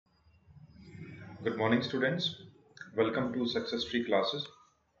Good morning, students. Welcome to Success Tree classes.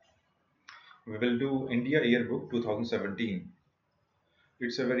 We will do India Yearbook 2017.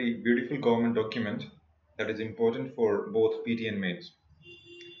 It's a very beautiful government document that is important for both PT and mains.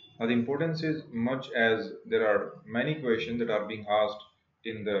 Now, the importance is much as there are many questions that are being asked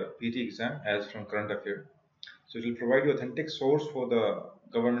in the PT exam as from current affair. So it will provide you authentic source for the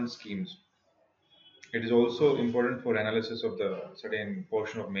government schemes. It is also important for analysis of the certain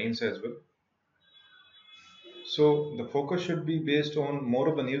portion of mains as well. So the focus should be based on more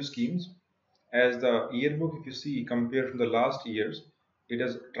of the new schemes, as the yearbook, if you see, compared to the last years, it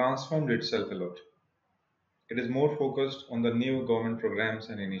has transformed itself a lot. It is more focused on the new government programs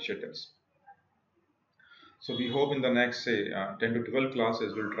and initiatives. So we hope in the next, say, 10 to 12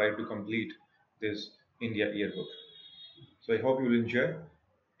 classes, we'll try to complete this India yearbook. So I hope you will enjoy.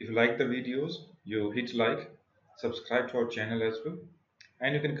 If you like the videos, you hit like, subscribe to our channel as well,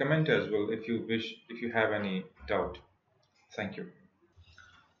 and you can comment as well if you wish, if you have any doubt. Thank you.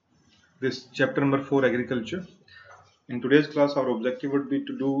 This chapter number 4, agriculture. In today's class, our objective would be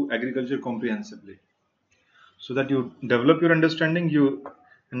to do agriculture comprehensively, so that you develop your understanding. You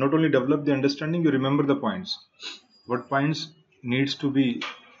not only develop the understanding, you remember the points. What points needs to be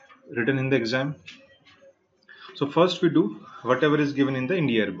written in the exam. So first we do whatever is given in the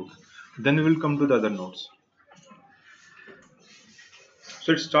India yearbook. Then we will come to the other notes.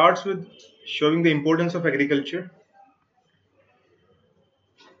 So it starts with showing the importance of agriculture.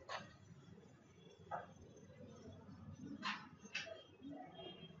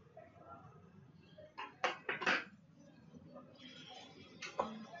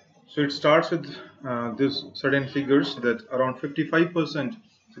 So it starts with this certain figures that around 55%,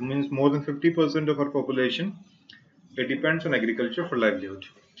 it means more than 50% of our population, it depends on agriculture for livelihood,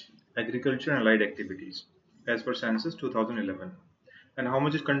 agriculture and allied activities, as per census 2011. And how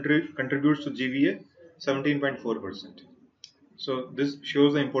much it contributes to GVA? 17.4%. So this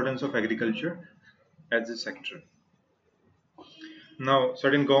shows the importance of agriculture as a sector. Now,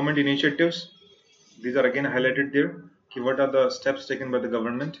 certain government initiatives, these are again highlighted there. What are the steps taken by the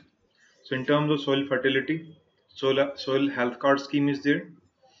government? So in terms of soil fertility, soil health card scheme is there.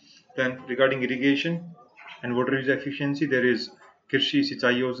 Then regarding irrigation and water use efficiency, there is Krishi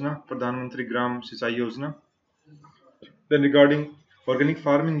Sichai Yojana, Pradhan Mantri Gram Sichai Yojana. Then regarding organic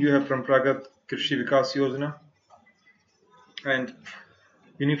farming, you have Parampragat Krishi Vikas Yojana and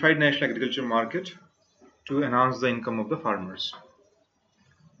Unified National Agriculture Market to enhance the income of the farmers.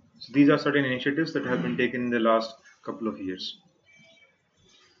 So these are certain initiatives that have been taken in the last couple of years.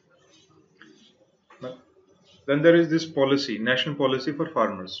 Then there is this policy, national policy for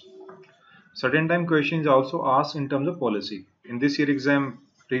farmers. Certain time questions also asked in terms of policy. In this year exam,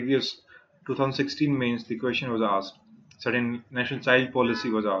 previous 2016 mains, the question was asked. Certain national child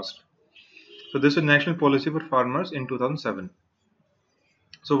policy was asked. So this is national policy for farmers in 2007.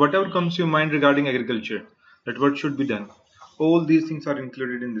 So whatever comes to your mind regarding agriculture, that what should be done, all these things are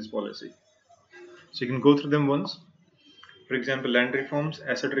included in this policy. So you can go through them once. For example, land reforms,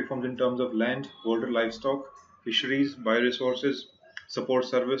 asset reforms in terms of land, water, livestock, fisheries, bioresources, support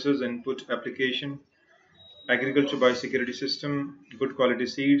services, input application, agriculture biosecurity system, good quality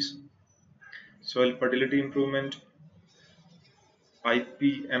seeds, soil fertility improvement,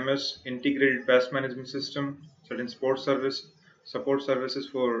 IPMS, integrated pest management system, certain support services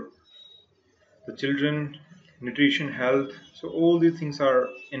for the children, nutrition, health. So all these things are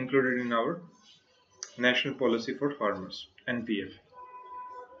included in our national policy for farmers, NPF.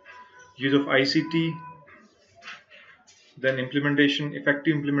 Use of ICT, then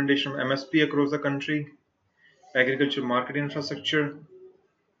effective implementation of MSP across the country, agriculture market infrastructure,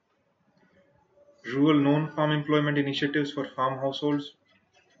 rural non-farm employment initiatives for farm households,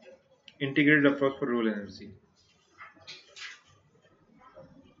 integrated approach for rural energy.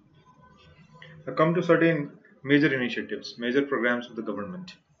 Now come to certain major initiatives, major programs of the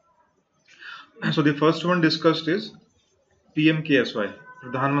government. So the first one discussed is PMKSY,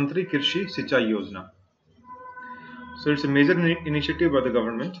 Pradhan Mantri Krishi Sichai Yojana. So it's a major initiative by the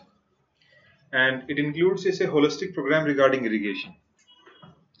government, and it includes a holistic program regarding irrigation.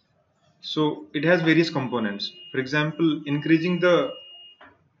 So it has various components. For example, increasing the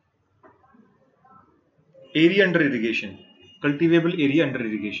area under irrigation, cultivable area under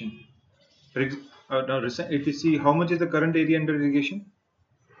irrigation. Now, if you see how much is the current area under irrigation,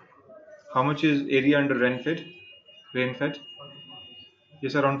 how much is area under rain-fed?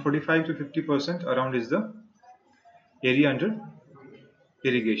 Yes, around 45 to 50% around is the area under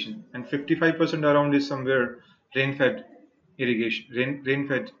irrigation, and 55% around is somewhere rain-fed irrigation.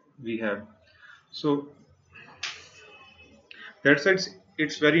 Rain-fed we have. So that's why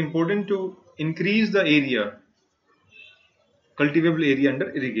it's very important to increase the area, cultivable area under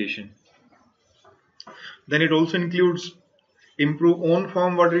irrigation. Then it also includes improve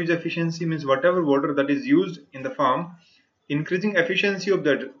on-farm water use efficiency, means whatever water that is used in the farm, increasing efficiency of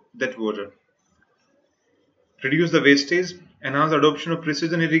that water. Reduce the wastage, enhance adoption of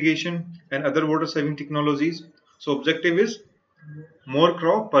precision irrigation and other water saving technologies. So objective is more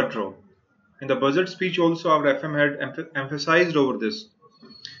crop per drop. In the budget speech also our FM had emphasized over this.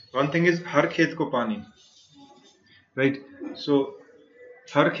 One thing is har khet ko pani, right? So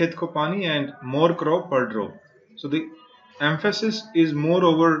har khet ko pani and more crop per drop. So the emphasis is more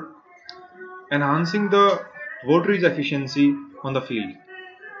over enhancing the water use efficiency on the field.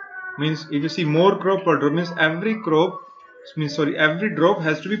 Means if you see more crop per drop, means every drop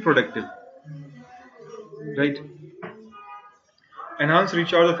has to be productive, right? Enhance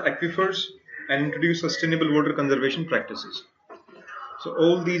recharge of aquifers and introduce sustainable water conservation practices. So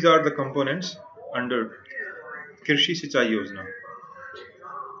all these are the components under Krishi Sinchai Yojana.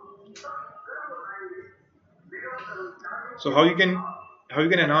 So how you can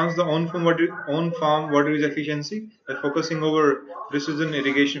enhance the on-farm water use efficiency by focusing over precision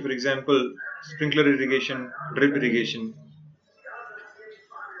irrigation, for example, sprinkler irrigation, drip irrigation.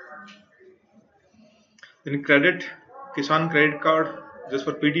 Then Kisan credit card, just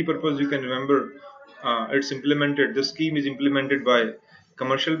for PT purpose, you can remember it's implemented. The scheme is implemented by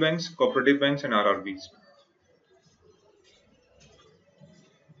commercial banks, cooperative banks, and RRBs.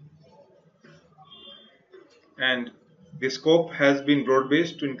 And the scope has been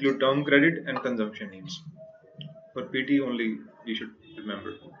broad-based to include term credit and consumption needs. For PT only, you should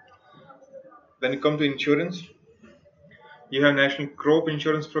remember. Then you come to insurance. You have National Crop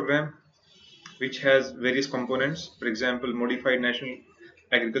Insurance Program, which has various components. For example, Modified National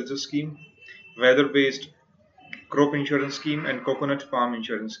Agriculture Scheme, Weather-Based Crop Insurance Scheme, and Coconut Palm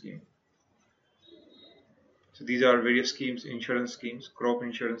Insurance Scheme. So these are various schemes, insurance schemes, crop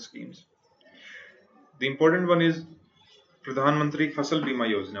insurance schemes. The important one is Pradhan Mantri Fasal Bima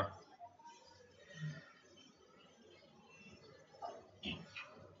Yojana.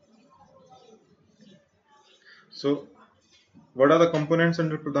 So what are the components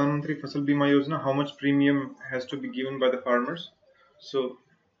under Pradhan Mantri Fasal Bima Yojana? How much premium has to be given by the farmers? So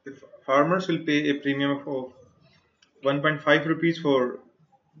the farmers will pay a premium of 1.5 rupees for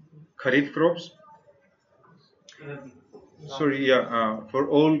Kharif crops. For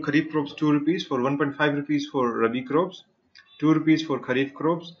all Kharif crops 2 rupees, for 1.5 rupees for Rabi crops, 2 rupees for Kharif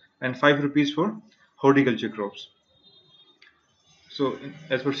crops, and 5 rupees for horticulture crops. So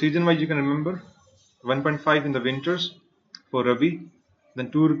as for season wise, you can remember 1.5 in the winters for Rabi,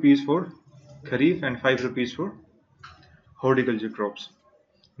 then 2 rupees for Kharif and 5 rupees for horticulture crops.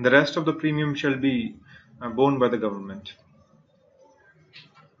 The rest of the premium shall be borne by the government.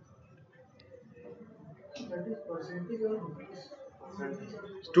 It's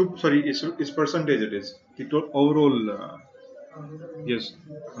percentage it is. The overall, yes,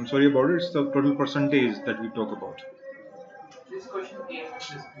 I'm sorry about it, it's the total percentage that we talk about. This question came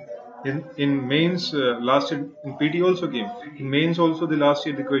in mains last year, in PT also came. In mains also the last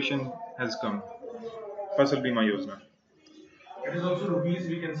year the question has come. Fasal Bima Yojana. It is also rupees,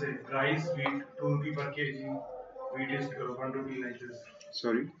 we can say. Rice, wheat, 2 rupee per kg. Wheat is 1 rupee like this.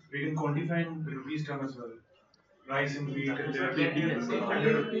 Sorry? We can quantify in the rupees term as well. Rice and wheat. And there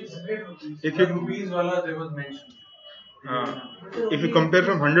if you rupees wala there was mentioned. If you compare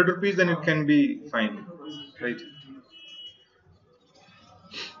from 100 rupees, then it can be fine, right?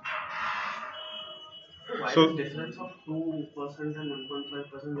 Why So the difference of 2% and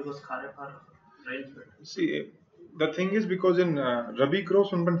 1.5% because Kharif are rains better? See, the thing is because in Rabi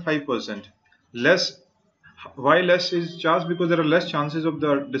crops 1.5% less. Why less is charged? Because there are less chances of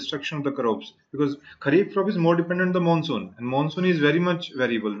the destruction of the crops. Because Kharif crop is more dependent on the monsoon, and monsoon is very much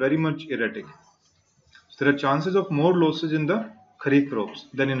variable, very much erratic. So there are chances of more losses in the Kharif crops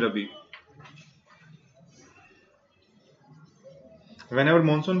than in Rabi. Whenever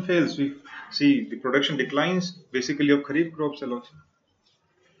monsoon fails, we see the production declines basically of Kharif crops a lot.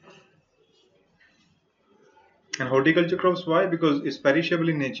 And horticulture crops, why? Because it's perishable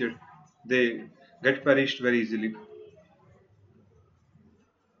in nature. They get perished very easily.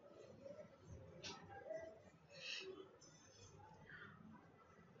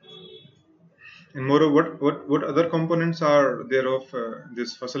 And moreover, what other components are there of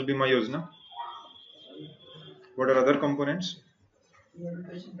this Fasal Bima Yojana? What are other components?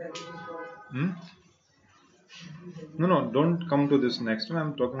 No, don't come to this next one.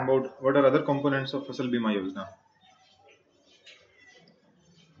 I'm talking about what are other components of Fasal Bima Yojana.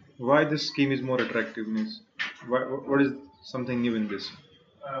 Why this scheme is more attractive? Means, what is something new in this?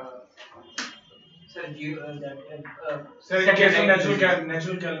 Sir, Sir, in case of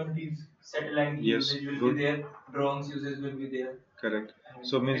natural calamities, satellite Yes, usage will good. be there, drones usage will be there. Correct. And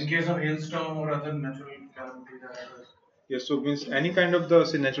So in means case of hailstorm or other natural calamities that occurs. yes. So means any kind of the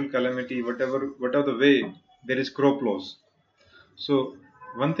say natural calamity, whatever the way there is crop loss. So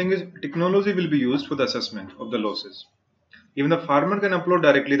one thing is technology will be used for the assessment of the losses. Even the farmer can upload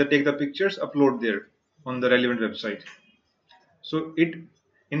directly. They take the pictures, upload there on the relevant website. So it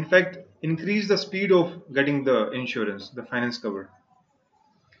in fact increase the speed of getting the insurance, the finance cover.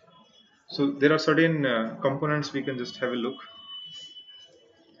 So there are certain components we can just have a look.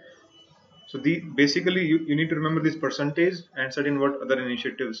 So the basically you need to remember this percentage and certain what other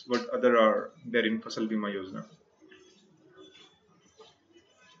initiatives, what other are there in Fasal Bima Yojana.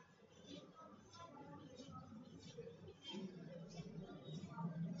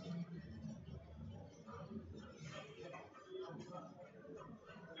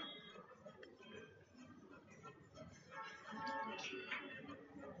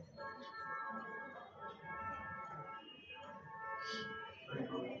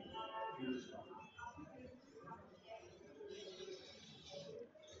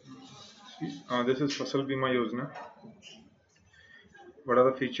 This is Fasal Bima Yojana. What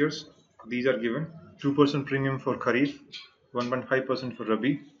are the features? These are given: 2% premium for Kharif, 1.5% for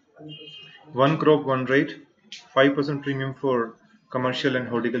Rabi, one crop, one rate, 5% premium for commercial and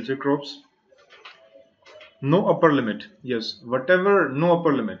horticulture crops. No upper limit. Yes, whatever, no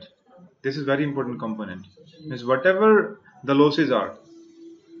upper limit. This is very important component. Means whatever the losses are,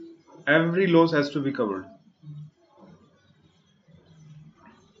 every loss has to be covered.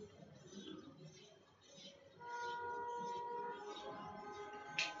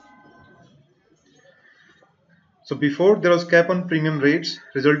 So before there was cap on premium rates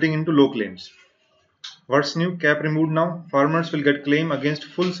resulting into low claims. What's new? Cap removed now. Farmers will get claim against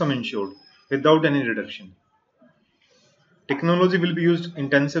full sum insured without any reduction. Technology will be used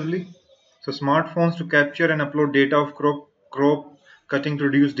intensively. So smartphones to capture and upload data of crop cutting to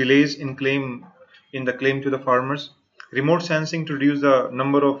reduce delays in the claim to the farmers. Remote sensing to reduce the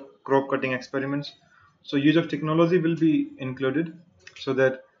number of crop cutting experiments. So use of technology will be included so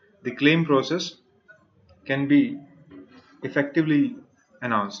that the claim process can be effectively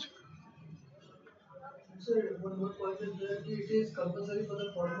announced. So one more point is that it is compulsory for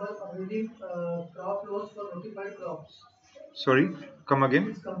the farmer awaiting crop loss for notified crops. Sorry, come It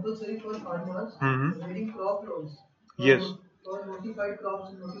again. is compulsory for farmers Mm-hmm. awaiting crop loss Yes. for notified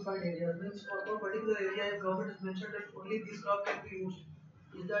crops in notified areas. Means for a particular area, if government has mentioned that only this crop can be used.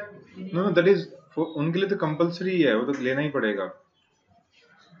 Is that meaning? No, that is for उनके लिए तो compulsory है, वो तो लेना ही पड़ेगा.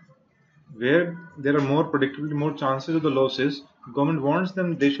 Where there are more predictability, more chances of the losses, government wants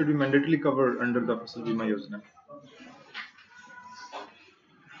them, they should be mandatorily covered under the Fasal Bima Yojana.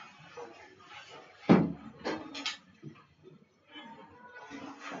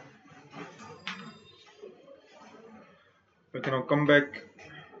 Okay, now come back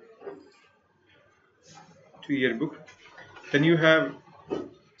to yearbook. Then you have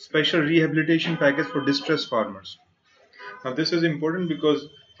special rehabilitation package for distressed farmers. Now this is important because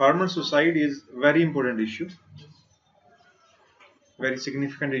farmer suicide is very important issue, very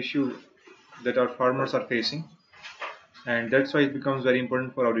significant issue that our farmers are facing, and that's why it becomes very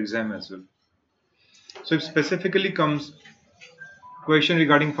important for our exam as well. So it specifically comes question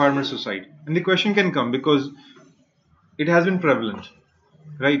regarding farmer suicide, and the question can come because it has been prevalent,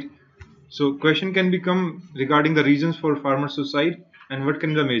 right? So question can become regarding the reasons for farmer suicide and what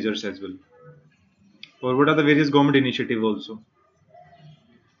can be the measures as well, or what are the various government initiative also.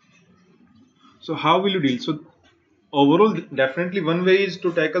 So how will you deal? So overall, definitely one way is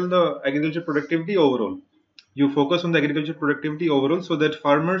to tackle the agriculture productivity overall. You focus on the agriculture productivity overall so that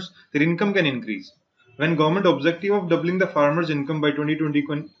farmers, their income can increase. When government objective of doubling the farmers' income by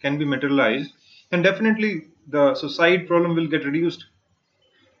 2020 can be materialized, then definitely the suicide problem will get reduced,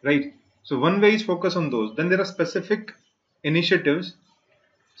 right? So one way is focus on those. Then there are specific initiatives,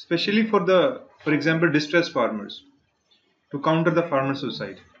 especially for example, distressed farmers, to counter the farmer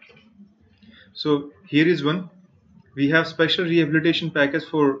suicide. So here is one. We have special rehabilitation package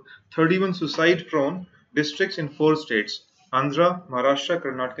for 31 suicide-prone districts in 4 states: Andhra, Maharashtra,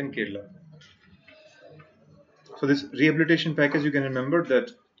 Karnataka, and Kerala. So this rehabilitation package, you can remember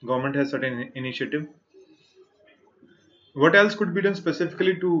that government has certain initiative. What else could be done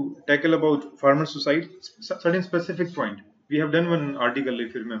specifically to tackle about farmer suicide? Certain specific point. We have done one article,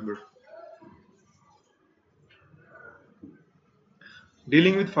 if you remember.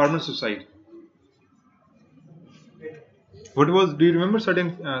 Dealing with farmer suicide. What was? Do you remember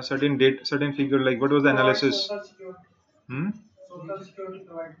certain date, certain figure? Like what was the analysis? Social security. Hmm? Social security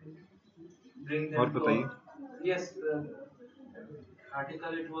provided. bring और them to बताइए. yes,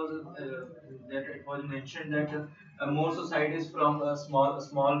 article it was that it was mentioned that more societies from small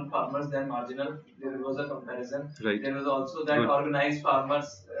farmers than marginal. There was a comparison. Right. There was also that Good. organized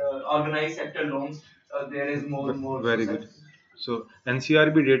farmers, organized sector loans. There is more Very good. societies. So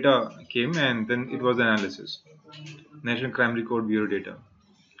NCRB data came and then it was analysis. National Crime Record Bureau data.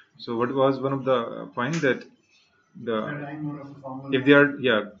 So what was one of the point that the if they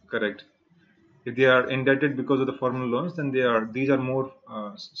are correct, if they are indebted because of the formal loans, then these are more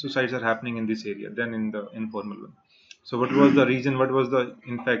suicides are happening in this area than in the informal one. So what was the reason? What was the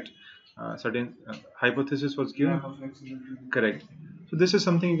in fact certain hypothesis was given? Correct. So this is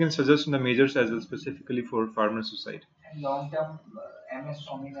something you can suggest in the measures as well, specifically for farmer suicide. And long-term MS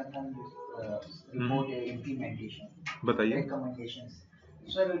Swaminathan report implementation, बताइए. recommendations.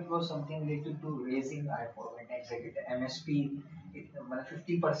 Sir, it was something related to raising, I forgot exactly, the MSP,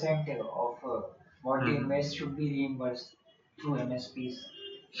 50% of what they invest should be reimbursed through MSPs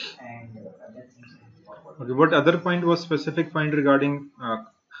and other things. Okay. What other point was specific point regarding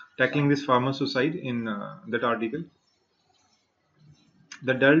tackling this farmer suicide in that article?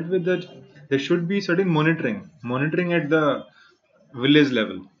 That dealt with that there should be certain monitoring at the village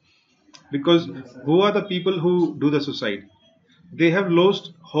level, because who are the people who do the suicide? They have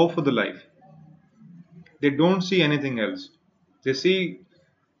lost hope for the life. They don't see anything else. They see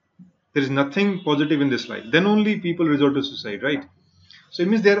there is nothing positive in this life. Then only people resort to suicide, right? So it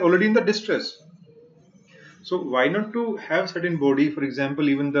means they are already in the distress. So why not to have certain body, for example,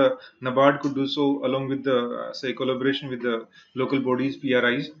 even the NABARD could do so along with the say collaboration with the local bodies,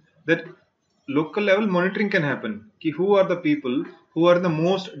 PRIs, that local level monitoring can happen. Ki who are the people who are in the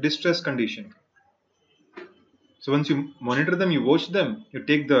most distressed condition. So once you monitor them, you watch them, you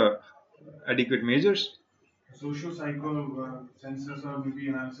take the adequate measures. Socio-psycho census or maybe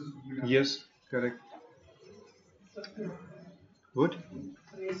analysis could be done. Yes, correct. What?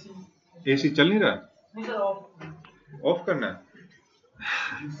 AC चल नहीं रहा? नहीं sir of of करना है.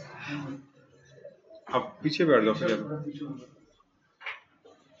 आप पीछे बैठ जाओ फिर.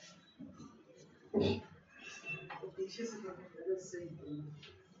 पीछे से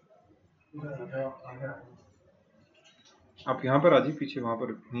आप यहाँ पर आ जाइए पीछे, वहाँ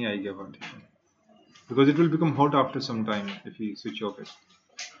पर नहीं आएगी आवाज, because it will become hot after some time if we switch off it.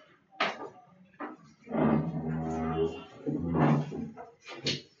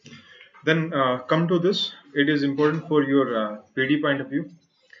 Then come to this. It is important for your PD point of view.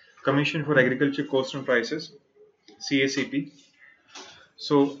 Commission for Agriculture Cost and Prices, CACP.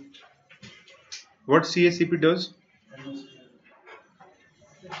 So what CACP does?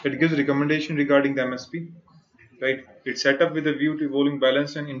 It gives recommendation regarding the MSP. Right? It's set up with a view to evolving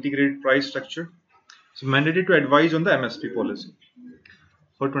balanced and integrated price structure. So mandated to advise on the MSP policy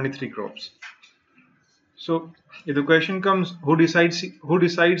for 23 crops. So if the question comes, who decides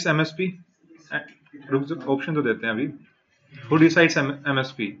MSP? Option तो देते हैं अभी. Who decides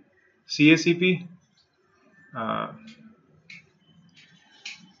MSP? CACP,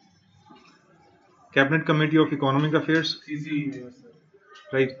 Cabinet Committee of Economic Affairs. CC,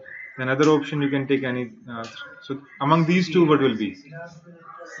 Right. Another option you can take any. So among these two, what will be?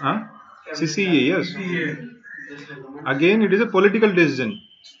 CCA, yes. Again, it is a political decision.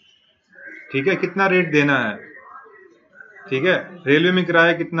 ठीक है, कितना rate देना है, ठीक है, railway में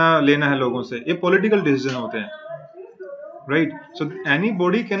किराया कितना लेना है लोगों से, ये पॉलिटिकल डिसीजन होते हैं, right? So any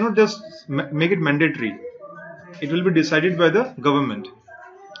body can not just make it mandatory, it will be decided by the government.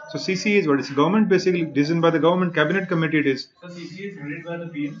 So CCA is what? It's government, basically decision by the government. Cabinet committee it is. So CCA is headed by the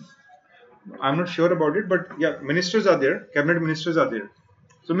PM. I'm not sure about it, but yeah, ministers are there, cabinet ministers are there.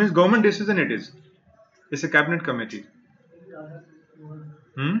 So means government decision it is. It's a cabinet committee.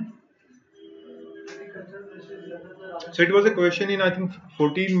 So it was a question in I think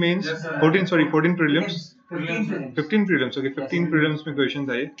 14 mains, Yes, 14 prelims. 15 prelims. 15 prelims. Okay, 15 prelims में questions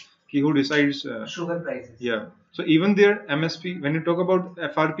आए कि who decides. Sugar prices. Yeah. So even there MSP, when you talk about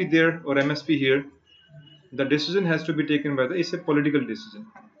FRP there or MSP here, the decision has to be taken by it's a political decision.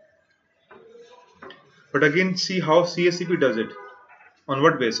 But again, see how CACP does it. On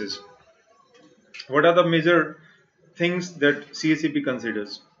what basis? What are the major things that CACP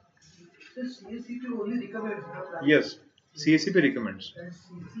considers? This CACP only recommends. Yes, CACP recommends. And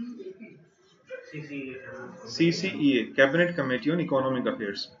CCA. CCEA, Cabinet Committee on Economic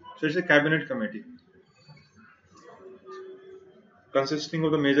Affairs. So it's a cabinet committee consisting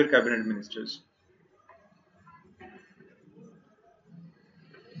of the major cabinet ministers.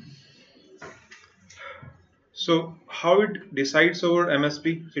 So how it decides over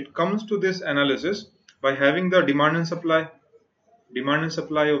MSP? It comes to this analysis by having the demand and supply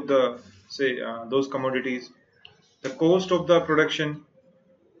of the say those commodities, the cost of the production.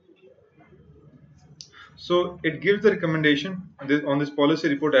 So it gives the recommendation on this policy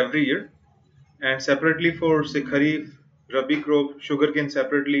report every year, and separately for say kharif, rabi crop, sugarcane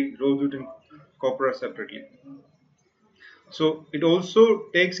separately, rosewood and copra separately. So it also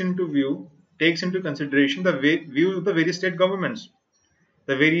takes into consideration the views of the various state governments,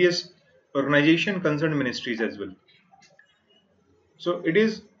 the various organization concerned ministries as well. So it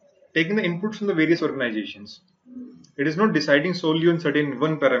is taking the input from the various organizations. It is not deciding solely on certain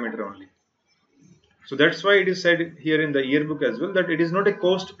one parameter only. So that's why it is said here in the yearbook as well that it is not a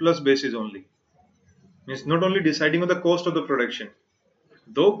cost plus basis only. It's not only deciding on the cost of the production.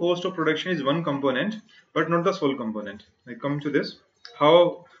 Though cost of production is one component, but not the sole component. I come to this.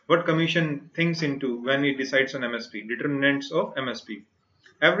 What commission thinks into when it decides on MSP, determinants of MSP.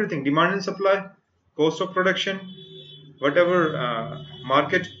 Everything, demand and supply, cost of production, whatever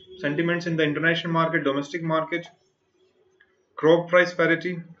market sentiments in the international market, domestic market, crop price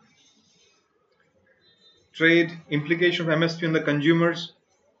parity, trade, implication of MSP on the consumers,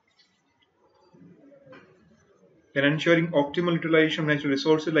 and ensuring optimal utilization of natural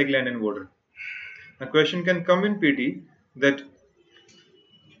resources like land and water. A question can come in PT that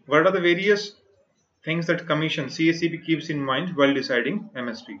what are the various things that Commission CACP keeps in mind while deciding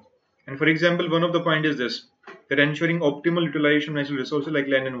MSP. And for example, one of the point is this, that ensuring optimal utilization of natural resources like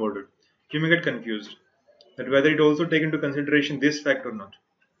land and water. You may get confused that whether it also take into consideration this fact or not.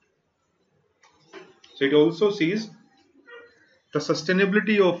 So it also sees the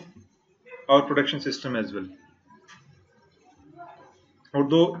sustainability of our production system as well.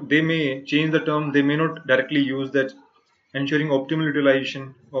 Although they may change the term, they may not directly use that ensuring optimal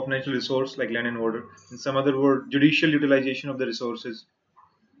utilization of natural resource like land and water. In some other word, judicial utilization of the resources.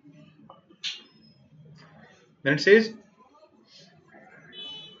 Then it says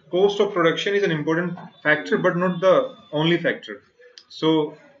cost of production is an important factor but not the only factor.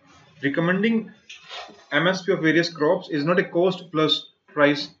 So recommending MSP of various crops is not a cost plus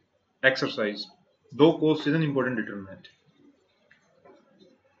price exercise, though cost is an important determinant.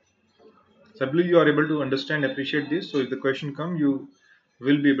 So I believe you are able to understand, appreciate this. So if the question comes, you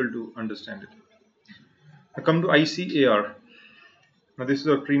will be able to understand it. I come to ICAR. Now this is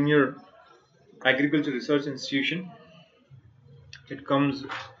a premier agriculture research institution. It comes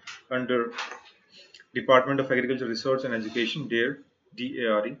under Department of Agriculture Research and Education, DARE,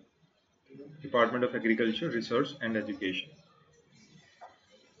 DARE, Department of Agriculture Research and Education.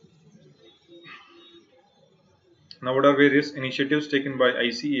 Now what are various initiatives taken by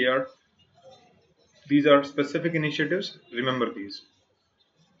ICAR? These are specific initiatives, remember these.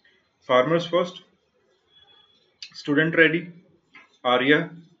 Farmers First, Student Ready, ARIA.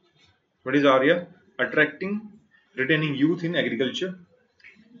 What is ARIA? Attracting, retaining youth in agriculture.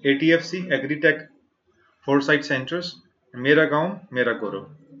 ATFC, Agritech Foresight Centers, Mera Gaon, Mera Gaurav.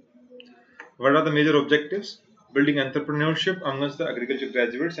 What are the major objectives? Building entrepreneurship amongst the agriculture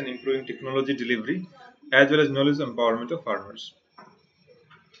graduates and improving technology delivery as well as knowledge empowerment of farmers.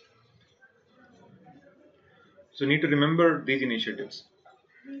 So you need to remember these initiatives.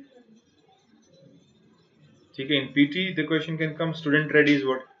 Okay, in PT the question can come, student ready is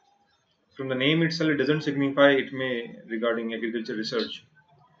what? From the name itself it doesn't signify it may regarding agriculture research,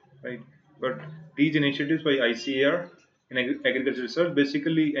 right? But these initiatives by ICAR in agriculture research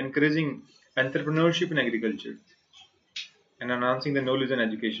basically encouraging entrepreneurship in agriculture and enhancing the knowledge and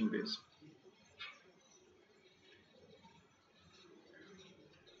education base.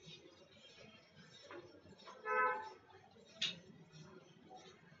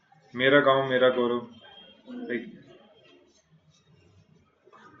 Mera Gaon, Mera Gaurav, right?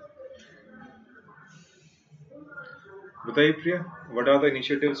 बताइए प्रिया, what are the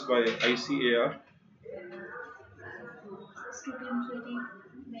initiatives by ICAR? Student Ready,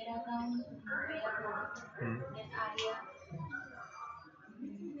 Mera Gaon, Mera Gaon, then Arya.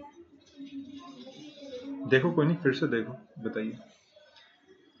 देखो कोई नहीं, फिर से देखो, बताइए.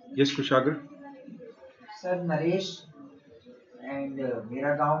 Yes, Kushagra. Sir, Naresh and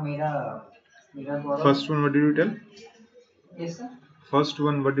Mera Gaon, Mera Gaurav. First one, what did you tell? Yes, sir. First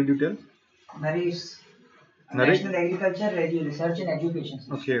one, what did you tell? Naresh. Naresh? National Agriculture Research and Education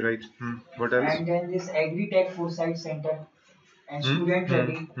System. Okay, right. What else? And then this Agritech Foresight Center and Student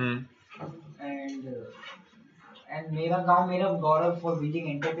Ready and Mera Gaon, Mera Gaurav for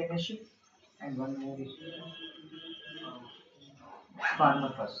building entrepreneurship, and one more is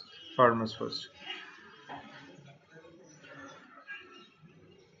Farmer First. Farmers First.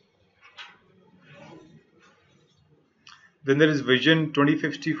 Then there is Vision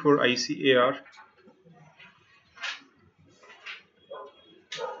 2050 for ICAR.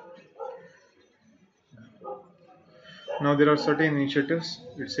 Now there are certain initiatives.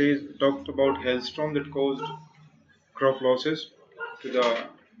 It says talked about hailstorm that caused crop losses to the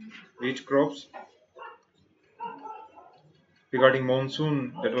wheat crops, regarding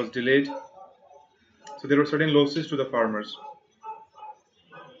monsoon that was delayed. So there were certain losses to the farmers.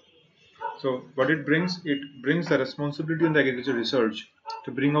 So what it brings the responsibility on the agriculture research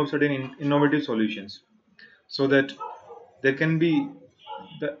to bring out certain innovative solutions, so that there can be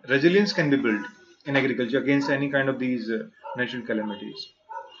the resilience can be built in agriculture against any kind of these natural calamities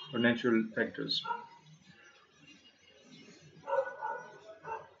or natural factors.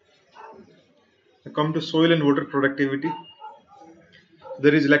 Now come to soil and water productivity.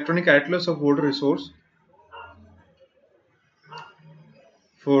 There is electronic atlas of water resource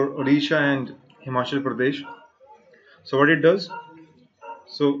for Odisha and Himachal Pradesh. So what it does?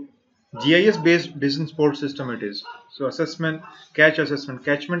 So GIS based decision support system it is. So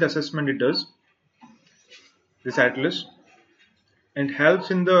catchment assessment it does, this atlas, and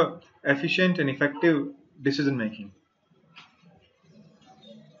helps in the efficient and effective decision making.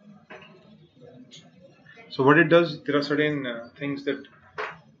 So what it does, there are certain things that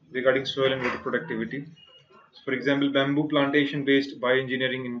regarding soil and water productivity. So for example, bamboo plantation based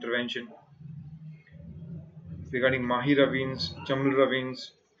bioengineering intervention, regarding Mahi ravines, Chamul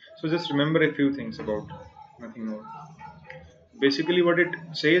ravines. So just remember a few things about, nothing more. Basically what it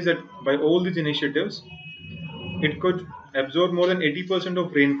says that by all these initiatives, it could absorb more than 80%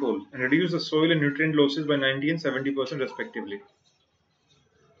 of rainfall and reduce the soil and nutrient losses by 90 and 70% respectively.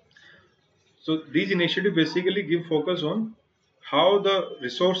 So these initiatives basically give focus on how the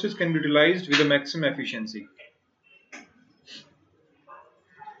resources can be utilized with the maximum efficiency.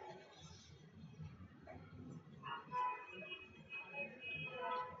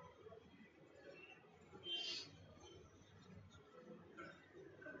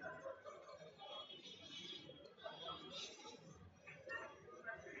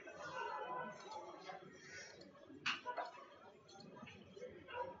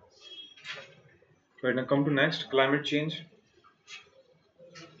 Right, now come to next, climate change.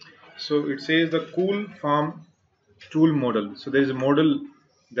 So it says the cool farm tool model. So there is a model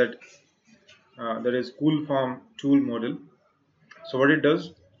that there is cool farm tool model. So what it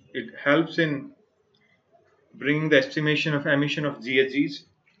does, it helps in bringing the estimation of emission of GHGs,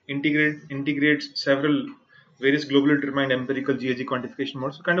 integrates several various globally determined empirical GHG quantification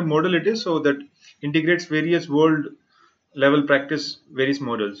models. So kind of model it is, so that integrates various world level practice, various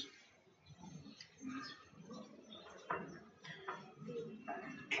models.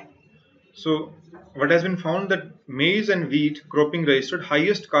 So what has been found that maize and wheat cropping registered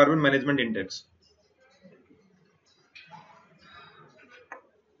highest carbon management index.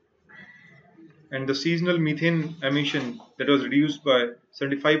 And the seasonal methane emission that was reduced by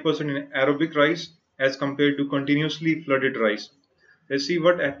 75% in aerobic rice as compared to continuously flooded rice. Let's see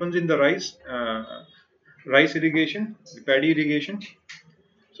what happens in the rice irrigation, the paddy irrigation.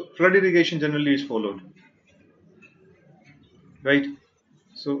 So flood irrigation generally is followed, right?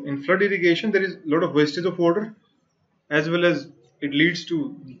 So in flood irrigation there is a lot of wastage of water, as well as it leads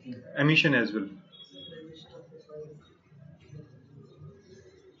to emission as well.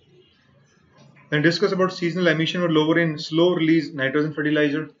 Then discuss about seasonal emission or lower in slow release nitrogen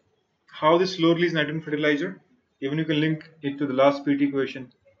fertilizer. How this slow release nitrogen fertilizer? Even you can link it to the last PT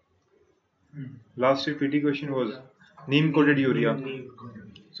question. Last year PT question was neem coated urea.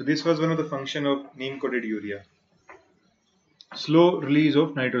 So this was one of the function of neem coated urea. Slow release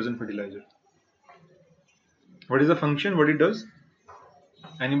of nitrogen fertilizer. What is the function? What it does?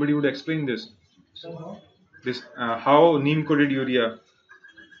 Anybody would explain this? This how neem coated urea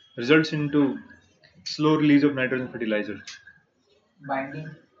results into slow release of nitrogen fertilizer. Binding.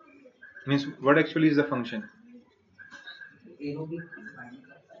 Means what actually is the function? Aerobic binding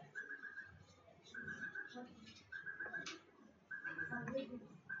करता है.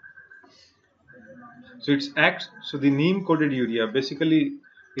 So it acts. So the neem coated urea basically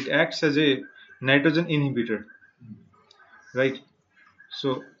it acts as a nitrogen inhibitor, right?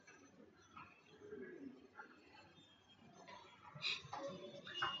 So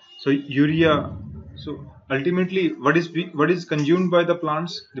urea. So ultimately, what is consumed by the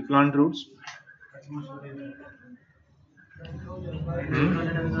plants, the plant roots? Nitrogen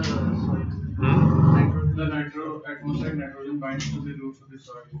in the soil. The atmospheric nitrogen binds to the roots of the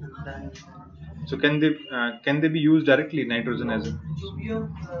soil. So can they be used directly, nitrogen as a? So we have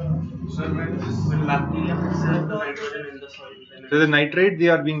Sir, when When bacteria preserve the nitrogen in the soil, then So the nitrate they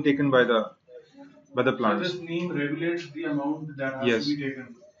are being taken by the so plants. this neem regulates the amount that has Yes. to be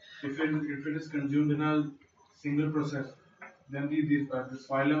taken. If it is consumed in a single process, then this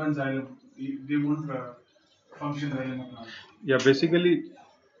phylum and xylem they won't function well in a plant. Yeah, basically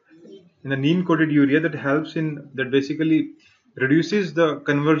in the neem coated urea that helps in that basically reduces the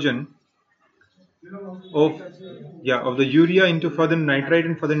conversion of of the urea into further nitrite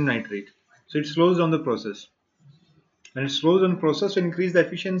and further nitrate. So it slows down the process. And it slows down the process to increase the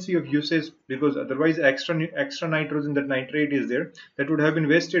efficiency of usage, because otherwise extra nitrogen, that nitrate is there, that would have been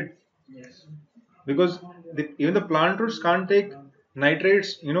wasted. Yes. Because even the plant roots can't take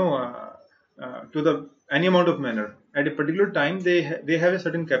nitrates, to the any amount of manner. At a particular time, they have a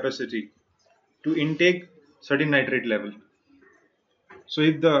certain capacity to intake certain nitrate level. So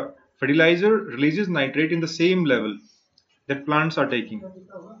if the fertilizer releases nitrate in the same level that plants are taking,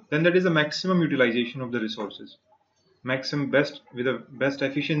 then that is the maximum utilization of the resources. Maximum best with the best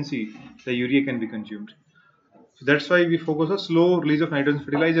efficiency the urea can be consumed. So that's why we focus on slow release of nitrogen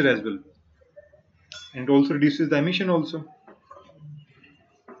fertilizer as well. And it also reduces the emission also.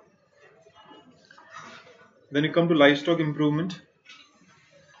 Then you come to livestock improvement.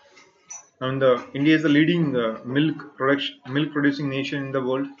 And India is the leading milk producing nation in the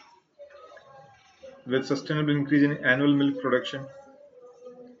world, with sustainable increase in annual milk production.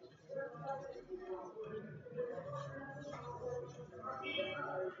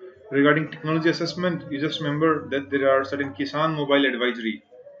 Regarding technology assessment, you just remember that there are certain Kisan Mobile Advisory.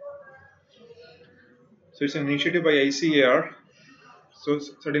 So it's an initiative by ICAR. So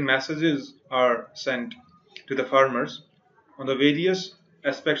certain messages are sent to the farmers on the various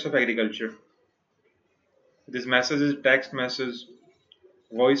aspects of agriculture. This message is text message,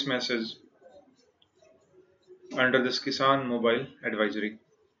 voice message under this Kisan Mobile Advisory.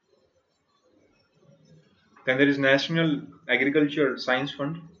 Then there is National Agriculture Science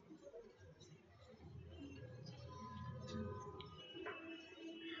Fund.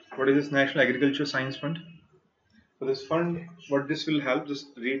 What is this National Agriculture Science Fund? So this fund, what this will help, just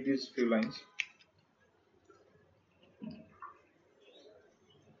read these few lines.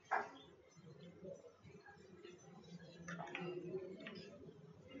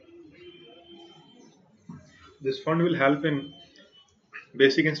 This fund will help in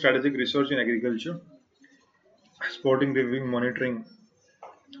basic and strategic research in agriculture, supporting, reviewing, monitoring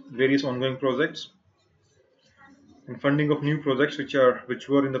various ongoing projects, and funding of new projects which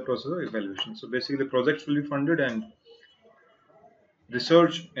were in the process of evaluation. So basically, the projects will be funded and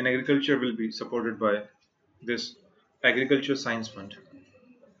research in agriculture will be supported by this Agriculture Science Fund.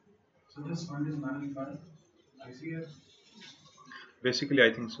 So this fund is managed by ICS? Basically,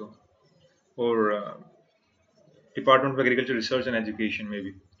 I think so. Or Department of Agriculture Research and Education,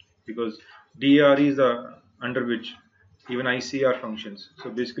 maybe, because DARE is the under which even ICR functions. So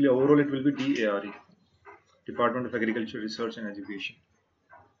basically, overall, it will be DARE, Department of Agriculture Research and Education.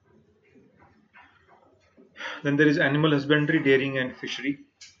 Then there is animal husbandry, dairying, and fishery.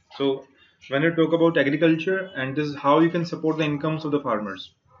 So when you talk about agriculture, and this is how you can support the incomes of the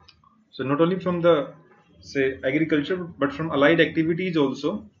farmers. So not only from the agriculture, but from allied activities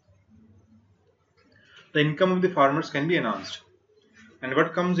also, the income of the farmers can be enhanced. And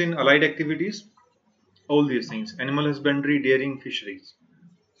what comes in allied activities? All these things: animal husbandry, dairying, fisheries.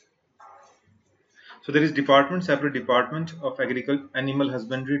 So there is separate department of agriculture, animal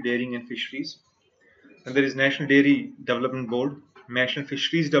husbandry, dairying, and fisheries. And there is National Dairy Development Board, National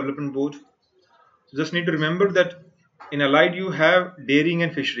Fisheries Development Board. So just need to remember that in allied you have dairying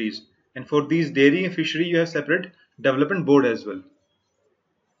and fisheries, and for these dairy and fishery you have separate development board as well.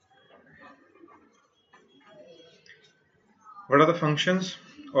 What are the functions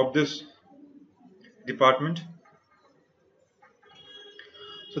of this department?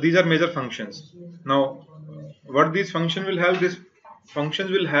 So these are major functions. Now, what these functions will help? These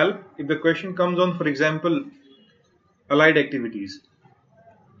functions will help if the question comes on, for example, allied activities.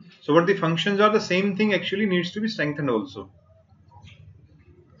 So what the functions are, the same thing actually needs to be strengthened also.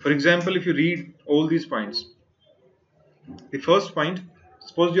 For example, if you read all these points, the first point,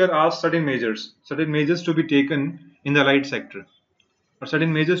 suppose you are asked certain measures to be taken in the allied sector, or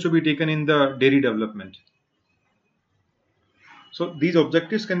certain measures to be taken in the dairy development. So these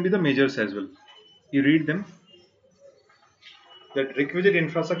objectives can be the measures as well. You read them. That requisite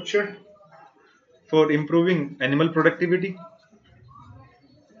infrastructure for improving animal productivity,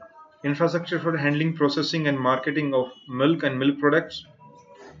 infrastructure for handling, processing, and marketing of milk and milk products,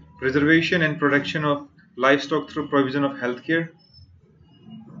 preservation and protection of livestock through provision of healthcare.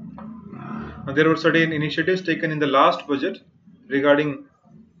 And there were certain initiatives taken in the last budget regarding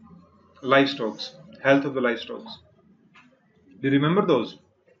livestock, health of the livestock. Do you remember those?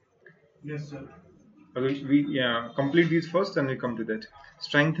 Yes, sir. Okay, we complete these first, and we come to that.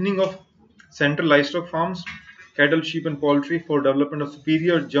 Strengthening of central livestock farms, cattle, sheep, and poultry for development of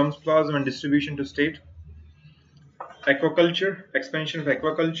superior germplasm and distribution to state. aquaculture, expansion of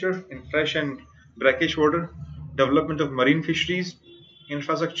aquaculture in fresh and brackish water, development of marine fisheries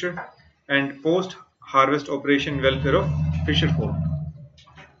infrastructure, and post-harvest operation welfare of fisher folk.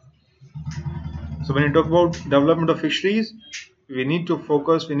 So when you talk about development of fisheries, we need to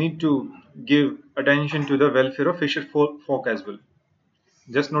focus, we need to give attention to the welfare of fisher folk as well.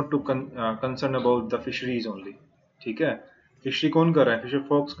 Just not to concern about the fisheries only. ठीक है? Fishery कौन कर रहा है? Fisher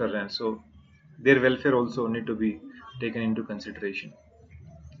folks कर रहे हैं. So their welfare also need to be taken into consideration.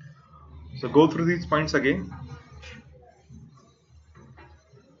 So go through these points again.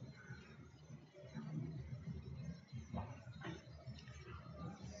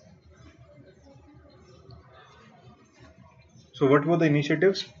 So what were the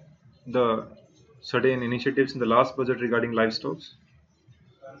initiatives? The certain initiatives in the last budget regarding livestock.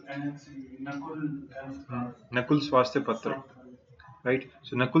 Nakul Swasthya Patra, right?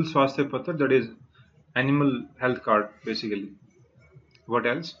 So Nakul Swasthya Patra, that is animal health card basically. What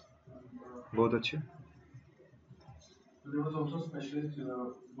else? बहुत अच्छे. There was also specialist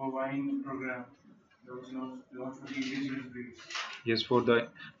bovine program. There was launched for the indigenous breeds. Yes, for the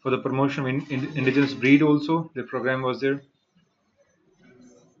promotion of indigenous breed also, the program was there.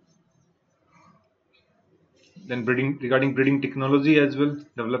 Then regarding breeding technology as well,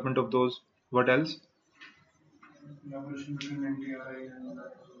 development of those. What else? Collaboration between NTRI and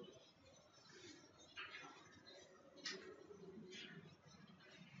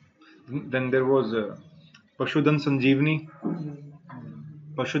then there was Pashudan Sanjeevani.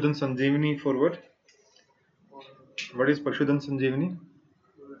 Pashudan Sanjeevani for what? What is Pashudan Sanjeevani?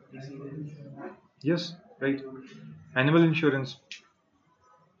 Yes, right. Animal insurance.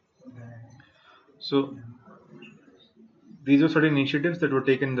 So these are certain initiatives that were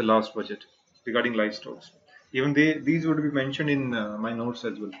taken in the last budget regarding livestock. Even these would be mentioned in my notes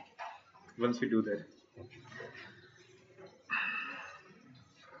as well once we do that.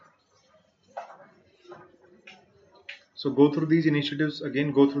 So go through these initiatives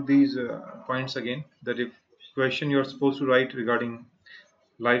again, go through these points again, that if question you're supposed to write regarding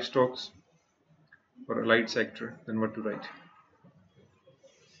livestock or allied sector, then what to write.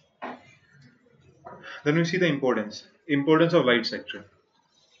 Then we see the importance of light sector.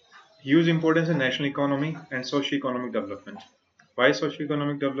 Huge importance in national economy and socio-economic development. Why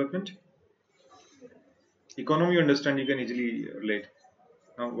socio-economic development? Economy you understand, you can easily relate.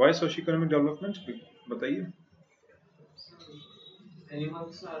 Now why socio-economic development? बताइए.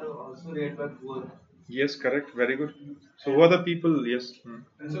 Animals are also reared by poor. Yes, correct. Very good. So who are the people? Yes.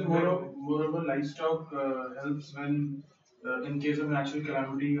 And so moreover, livestock helps when in case of natural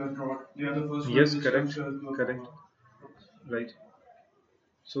calamity or drought, they are the first Yes, ones correct. which Correct. Right.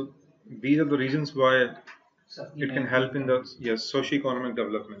 So these are the reasons why it can help in the socio-economic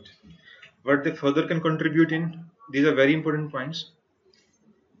development. What they further can contribute in, these are very important points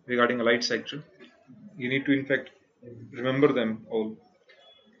regarding allied sector. You need to in fact remember them all.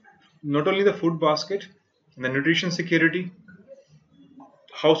 Not only the food basket, the nutrition security,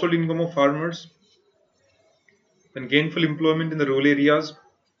 household income of farmers, then gainful employment in the rural areas,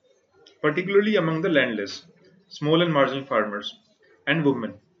 particularly among the landless, small and marginal farmers, and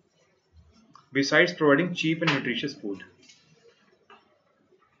women, besides providing cheap and nutritious food.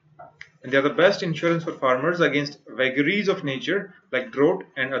 And they are the best insurance for farmers against vagaries of nature like drought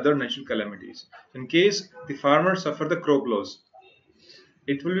and other natural calamities. In case the farmers suffer the crop loss,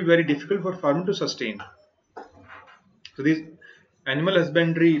 it will be very difficult for farmer to sustain. So these animal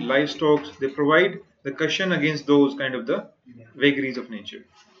husbandry, livestock, they provide the cushion against those kind of the vagaries of nature.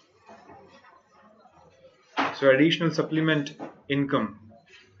 So additional supplement income,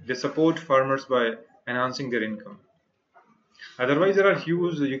 they support farmers by enhancing their income. Otherwise, there are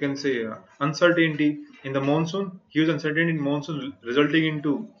huge, you can say, uncertainty in the monsoon, huge uncertainty in monsoon resulting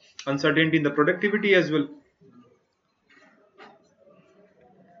into uncertainty in the productivity as well.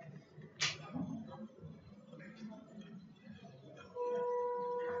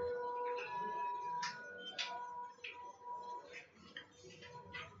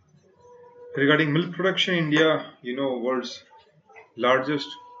 Regarding milk production, India, world's largest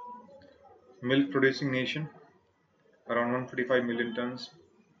milk producing nation, around 145 million tons.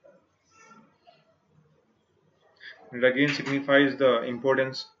 It again signifies the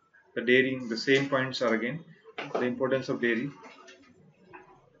importance, the dairy, the same points are again, the importance of dairy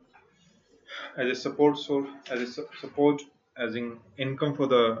as a support source, as in income for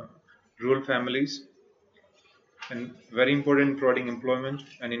the rural families, and very important in providing employment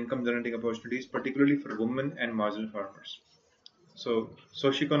and income generating opportunities, particularly for women and marginal farmers. So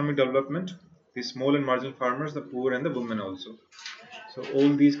socio-economic development, the small and marginal farmers, the poor and the women also. So all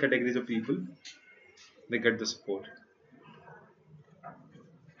these categories of people, they get the support.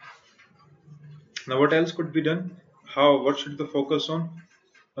 Now what else could be done? What should the focus on?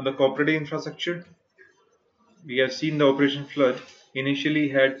 On the cooperative infrastructure, we have seen the Operation Flood initially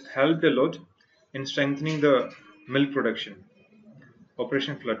had helped a lot in strengthening the milk production,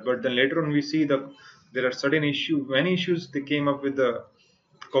 Operation Flood. But then later on we see there are certain many issues they came up with the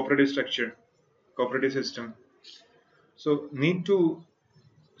cooperative structure, cooperative system. So need to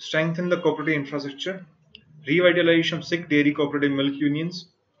strengthen the cooperative infrastructure, revitalization of sick dairy cooperative milk unions,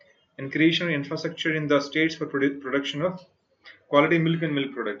 and creation of infrastructure in the states for production of quality milk and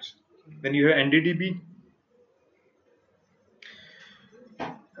milk products. Then you have NDDB,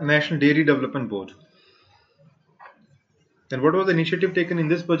 National Dairy Development Board. Then what was the initiative taken in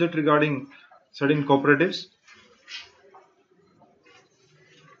this budget regarding certain cooperatives?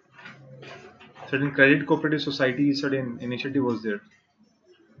 Certain credit cooperative societies, certain initiative was there.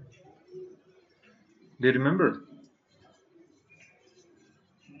 Do you remember?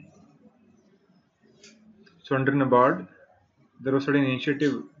 So under NABARD, there was certain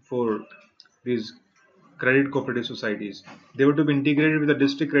initiative for these credit cooperative societies. They were to be integrated with the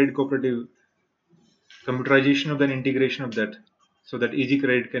district credit cooperative, computerization of that, integration of that, so that easy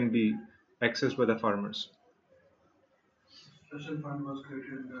credit can be accessed by the farmers. Special fund was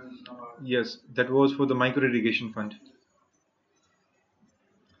created in the Yes, that was for the micro irrigation fund.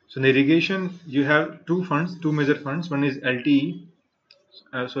 So in irrigation, you have two major funds. One is LTI,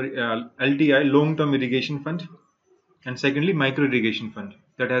 long-term irrigation fund, and secondly, micro irrigation fund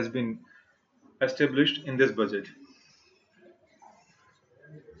that has been established in this budget.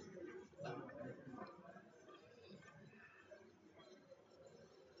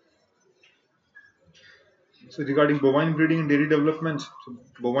 So regarding bovine breeding and dairy development, so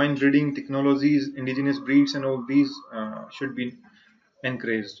bovine breeding technologies, indigenous breeds, and all these should be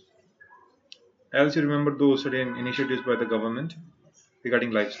encouraged. Else, you remember those certain initiatives by the government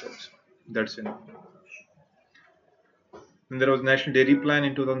regarding livestock. That's it. Then there was National Dairy Plan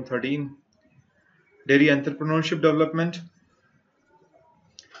in 2013, dairy entrepreneurship development.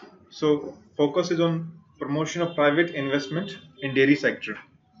 So focus is on promotion of private investment in dairy sector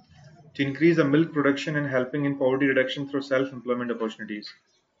to increase the milk production and helping in poverty reduction through self-employment opportunities.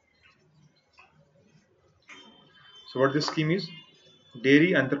 So what this scheme is?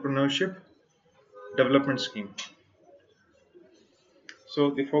 Dairy Entrepreneurship Development Scheme.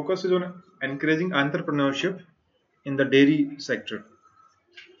 So the focus is on encouraging entrepreneurship in the dairy sector.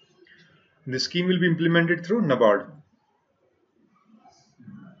 The scheme will be implemented through NABARD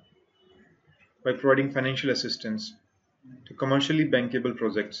by providing financial assistance to commercially bankable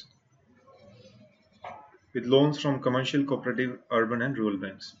projects with loans from commercial, cooperative, urban and rural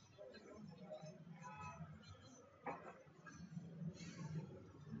banks.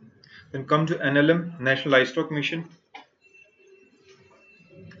 Then come to NLM, National Livestock Mission.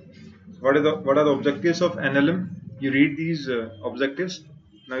 What are the objectives of NLM? You read these objectives.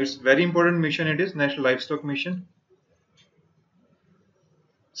 Now it's very important mission. It is National Livestock Mission.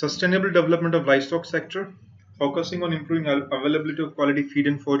 Sustainable development of livestock sector, focusing on improving availability of quality feed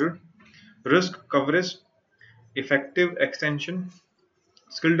and fodder, risk coverage, effective extension,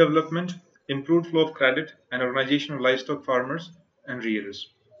 skill development, improved flow of credit, and organization of livestock farmers and rearers.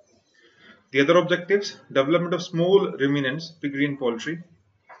 The other objectives: development of small ruminants, piggery and poultry,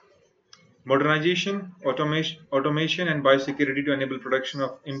 modernization, automation and biosecurity to enable production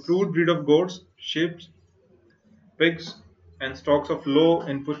of improved breed of goats, sheep, pigs, and stocks of low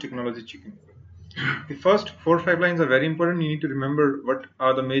input technology chicken. The first 4 or 5 lines are very important. You need to remember what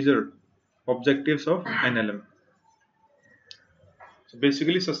are the major objectives of NLM. So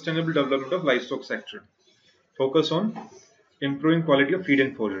basically, sustainable development of livestock sector. Focus on improving quality of feed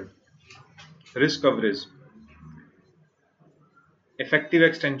and fodder, risk coverage, effective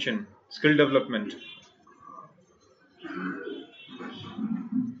extension, skill development,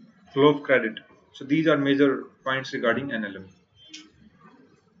 flow of credit. So these are major points regarding NLM.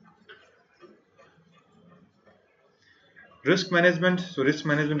 Risk management. So risk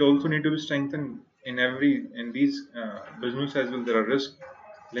management also need to be strengthened in these business as well. There are risks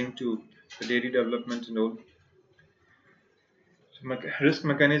linked to the dairy development and all. So risk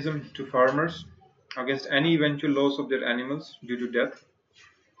mechanism to farmers against any eventual loss of their animals due to death.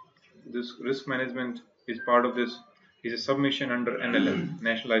 This risk management is part of this, is a submission under NLM,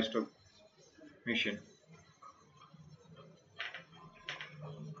 National Livestock Mission.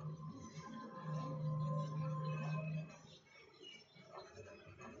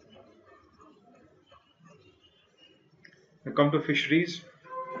 Now come to fisheries.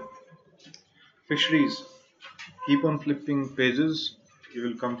 Fisheries. Keep on flipping pages. You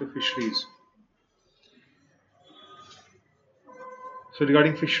will come to fisheries. So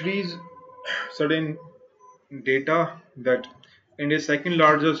regarding fisheries, certain data that India is second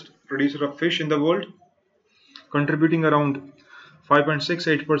largest producer of fish in the world, contributing around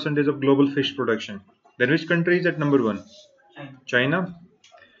 5.68% of global fish production. Then which country is at number one? China.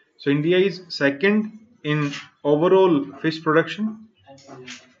 So India is second in overall fish production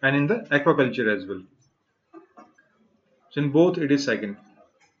and in the aquaculture as well. So in both it is second.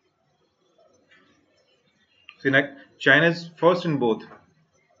 So China is first in both.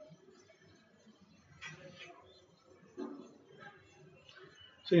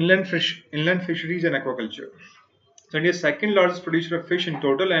 So inland fisheries and aquaculture. So India is second largest producer of fish in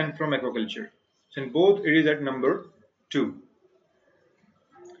total and from aquaculture. So in both it is at number 2.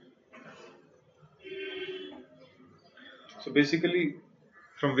 So basically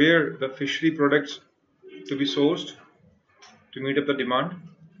from where the fishery products to be sourced to meet up the demand,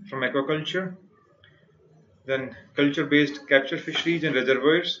 from aquaculture, then culture based capture fisheries and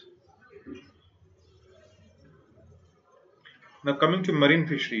reservoirs. Now coming to marine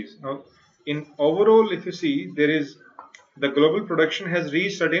fisheries. Now in overall, if you see, there is the global production has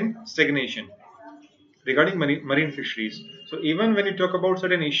reached certain stagnation regarding marine fisheries. So even when you talk about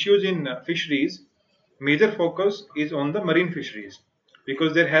certain issues in fisheries, major focus is on the marine fisheries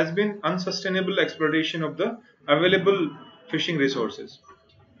because there has been unsustainable exploitation of the available fishing resources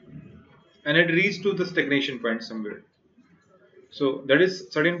and it reached to the stagnation point somewhere. So that is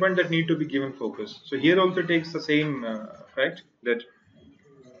certain point that need to be given focus. So here also takes the same fact that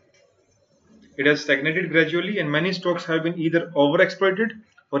it has stagnated gradually and many stocks have been either overexploited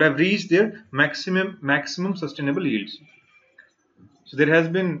or have reached their maximum sustainable yields. So there has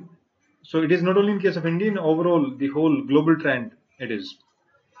been, so it is not only in case of India, in overall the whole global trend it is.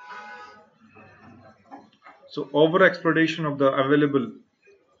 So overexploitation of the available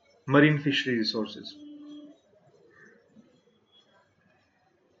marine fishery resources.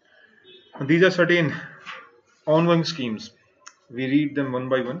 And these are certain ongoing schemes. We read them one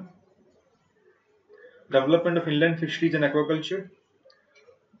by one. Development of inland fisheries and aquaculture.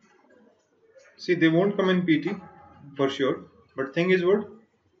 See, they won't come in PT for sure, but thing is what?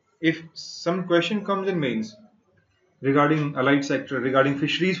 If some question comes in mains regarding allied sector, regarding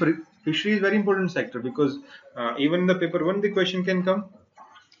fisheries, for fisheries is very important sector because even in the paper 1 the question can come.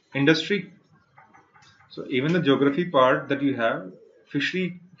 Industry. So even the geography part that you have,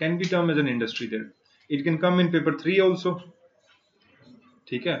 fishery can be termed as an industry there. It can come in paper 3 also.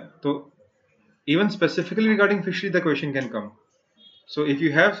 Okay? So even specifically regarding fishery the question can come. So if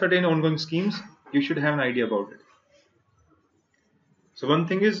you have certain ongoing schemes, you should have an idea about it. So one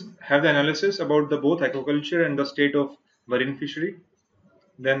thing is have the analysis about the both aquaculture and the state of marine fishery.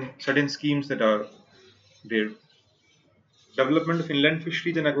 Then certain schemes that are there. Development of inland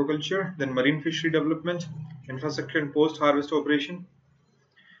fisheries and aquaculture, then marine fishery development, infrastructure and post-harvest operation,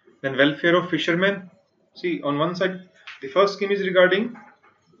 then welfare of fishermen. See, on one side, the first scheme is regarding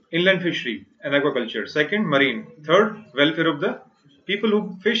inland fishery and aquaculture. Second, marine. Third, welfare of the people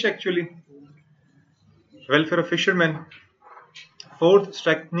who fish actually. Welfare of fishermen. Fourth,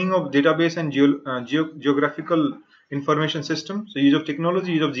 strengthening of database and geographical information system. So use of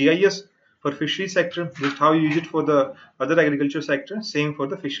technology, use of GIS for fishery sector, just how you use it for the other agriculture sector, same for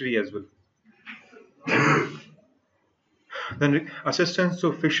the fishery as well. Then assistance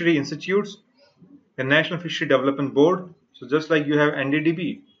to fishery institutes, the National Fishery Development Board. So just like you have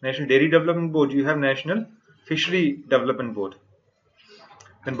NDDB, National Dairy Development Board, you have National Fishery Development Board.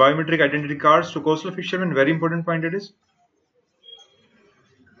 Then biometric identity cards to coastal fishermen, very important point it is.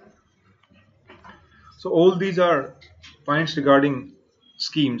 So all these are points regarding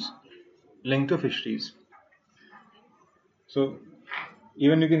schemes linked to fisheries. So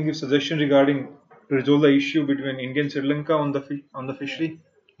even you can give suggestion regarding to resolve the issue between India and Sri Lanka on the fishery,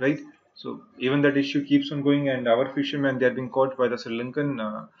 right? So even that issue keeps on going, and our fishermen, they are being caught by the Sri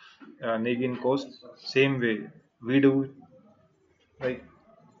Lankan Navy and coast. Same way we do, right?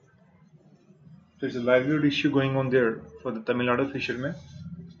 There's a livelihood issue going on there for the Tamil Nadu fishermen.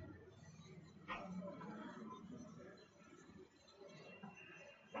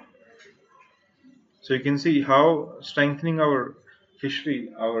 So you can see how strengthening our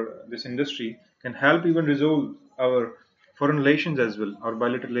fishery, this industry, can help even resolve our foreign relations as well, our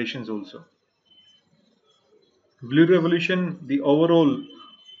bilateral relations also. Blue Revolution, the overall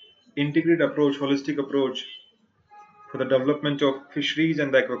integrated approach, holistic approach for the development of fisheries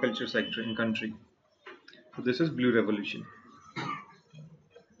and the aquaculture sector in country. So this is Blue Revolution.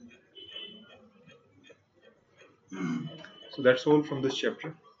 So that's all from this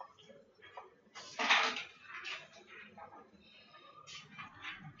chapter.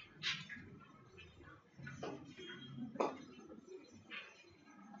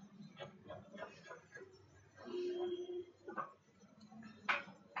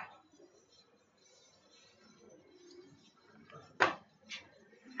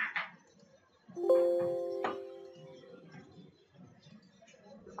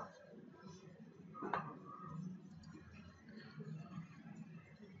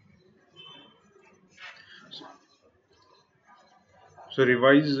 So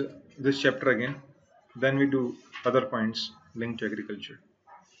revise this chapter again, then we do other points linked to agriculture.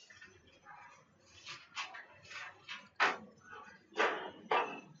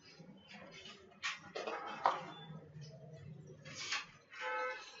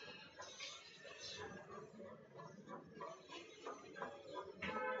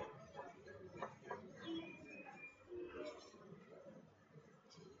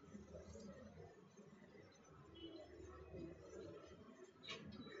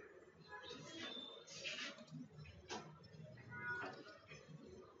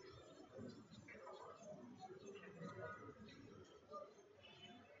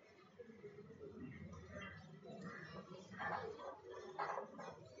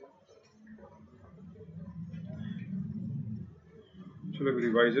 चलो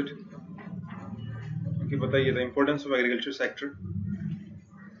revise it. Okay, बताइए the importance of agriculture sector.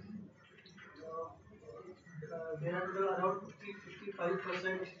 There are around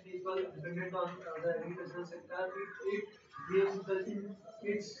 55% people dependent on the agricultural sector. It gives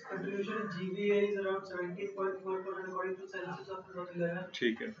its contribution in GVA is around 17.4% according to census of 2011.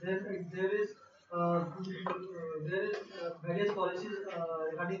 ठीक है. Then there is various policies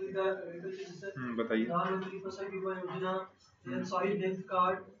regarding with the agriculture sector. बताइए. Pradhan Fasal Bima Yojana, then soil health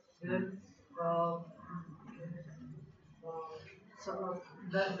card, then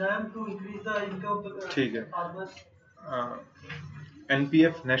them to increase the income of ठीक है. farmers.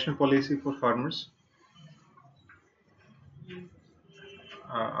 NPF National Policy for Farmers.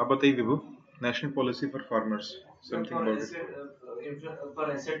 आप बताइए विभू. National Policy for Farmers. Something about it. For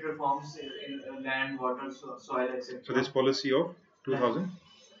asset reforms in land, water, soil, etc. So this policy of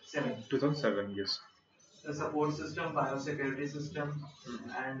 2007. 2007, yes. The support system, biosecurity system,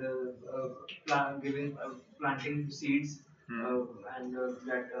 and giving planting seeds, and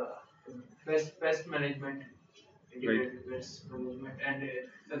pest management, integrated pest management, and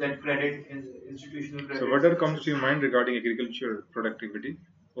that credit institutional credit. So whatever comes to your mind regarding agriculture productivity,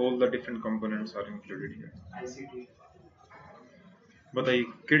 all the different components are included here. ICT. बताइए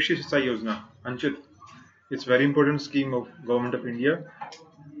कृषि सिंचाई योजना. Anchit, it's very important scheme of Government of India.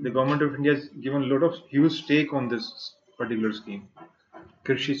 The Government of India has given a lot of huge stake on this particular scheme,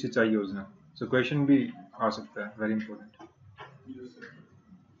 कृषि सिंचाई योजना. So question भी आ सकता है, very important.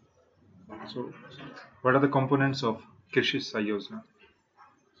 So what are the components of कृषि सिंचाई योजना?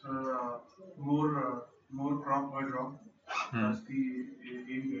 More crop per drop. That's the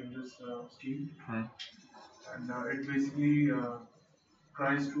aim in this scheme. And it basically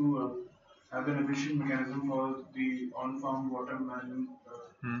tries to have an efficient mechanism for the on-farm water management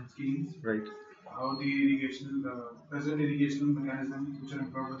schemes. Right. How the present irrigation mechanism which are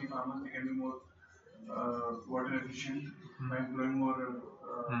employed by the farmers, they can be more water efficient by employing more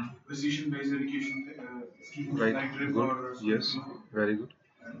precision-based irrigation schemes Right. like drip Good. or Yes. Very good.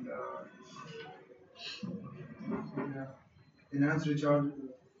 and enhance recharge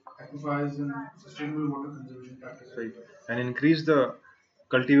aquifers and sustainable water conservation practices. Right. And increase the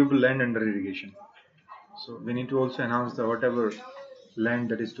cultivable land under irrigation. So we need to also enhance the whatever land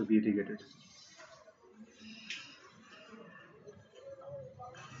that is to be irrigated.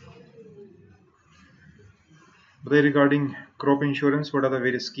 But regarding crop insurance, what are the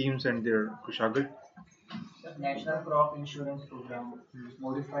various schemes and their Kushagar? National Crop Insurance Program,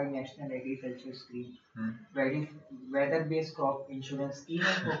 Modified National Agriculture Scheme, Weather-Based Crop Insurance Scheme,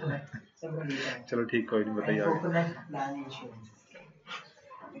 and Coconut. चलो ठीक कोई नहीं बताइए आगे. Coconut Plant Insurance.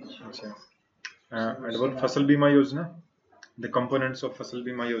 अच्छा. And what फसल बीमा योजना? The components of फसल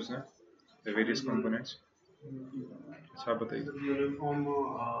बीमा योजना, the various components. अच्छा बताइए. The uniform,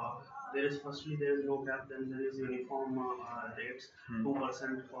 there is no cap, then there is uniform rates,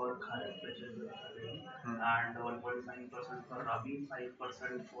 2% for Kharif, which is and 1.5% for Rabi,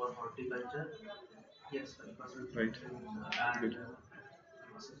 5% for horticulture. Yes, 5%. Right. And Good.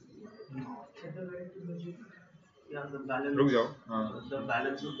 yeah, the balance. रुक जाओ. The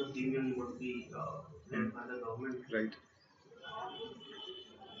balance of the premium would be paid by the government. Right.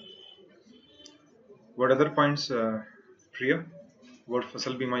 What other points, Priya? What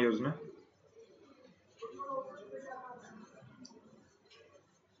फसल बीमा योजना?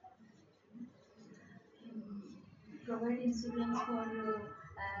 Provide insurance for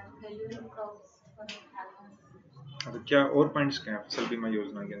valuable crops for farmers. अब क्या और points क्या हैं फसल बीमा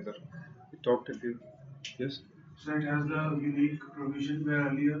योजना के अंदर? We talked a few. Yes. So it has the unique provision where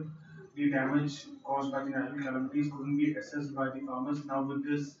earlier the damage caused by the natural calamities couldn't be assessed by the farmers. Now with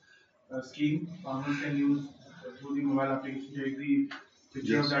this scheme, farmers can use through the mobile application take the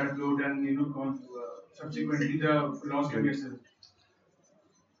picture of that upload and subsequently the loss can be assessed.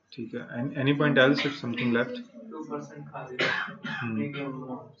 ठीक है. And any point else if something left? 2% खाली Hmm. premium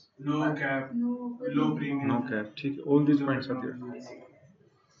loans. No cap, No, low premium. No cap. ठीक है, all these points are there.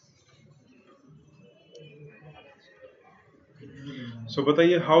 So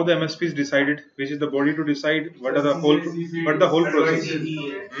बताइए how the MSP is decided, which is the body to decide what are the whole process.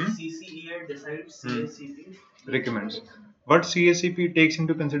 CCEA decides, CACP Recommends. What CACP takes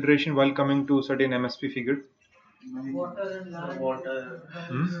into consideration while coming to certain MSP figure? Water and land. water.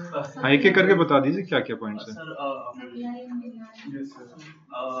 एक एक करके बता दीजिए क्या क्या points हैं. Sir, supply and demand. Yes, sir.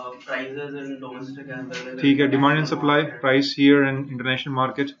 prices in domestic and the ठीक है, demand and supply, price here and international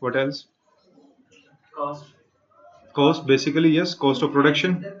market. What else? cost. Cost, basically yes, cost of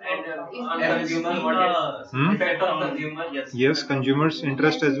production. And Is consumer, what is effect on consumer? Yes. Yes, consumers'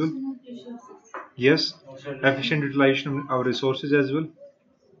 interest as well. Utilization of resources. Yes, efficient utilization of our resources as well.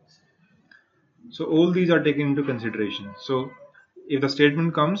 So all these are taken into consideration. So if the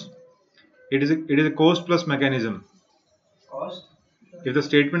statement comes, it is a cost plus mechanism. Cost? If the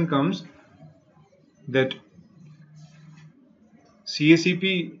statement comes that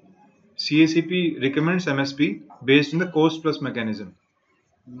CACP recommends MSP based on the cost plus mechanism,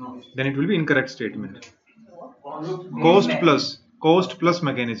 No. then it will be incorrect statement. Cost Cost plus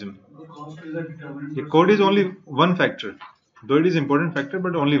mechanism. The cost is a determinant. The code is only one factor, though it is important factor,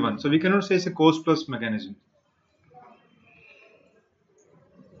 but only one. So we cannot say it's a cost plus mechanism.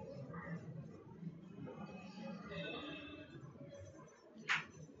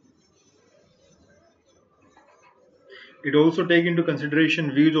 It also take into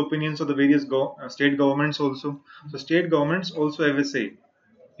consideration views, opinions of the various state governments also. So state governments also have a say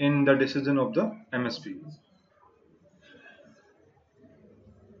in the decision of the MSP.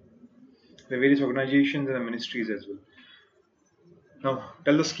 The various organizations and the ministries as well. Now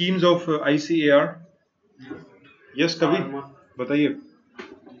tell the schemes of ICAR. Yes, Kavi, बताइए.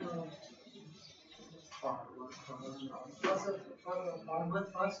 Farmer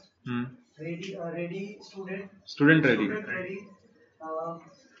first. Ready student. Student ready. Student ready.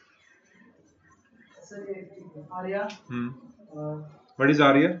 Sir, Arya. What is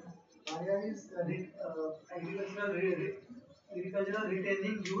Arya? Arya is agricultural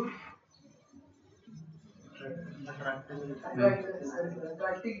retaining youth.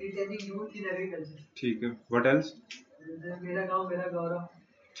 Attracting retaining youth in agriculture. ठीक है. What else? मेरा गांव मेरा गौरव.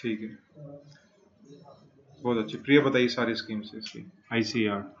 ठीक है. बहुत अच्छी. प्रिय बताइए सारी स्कीम्स इसकी.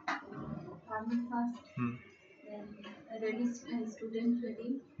 ICAR. Farmer first. Then ready student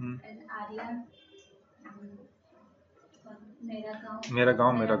ready. And Arya. मेरा गांव मेरा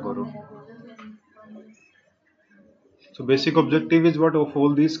गौरव. मेरा गौरव and one is So basic objective is what of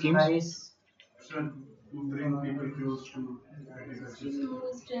all these schemes? Sir, to bring people close to agriculture. to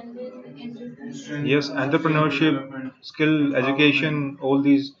strengthen entrepreneurship. Yes, entrepreneurship, skill, education, all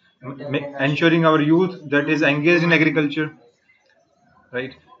these, ensuring our youth that is engaged in agriculture.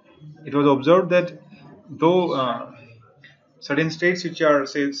 Right? It was observed that though certain states which are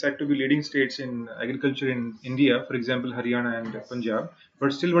said to be leading states in agriculture in India, for example Haryana and Punjab,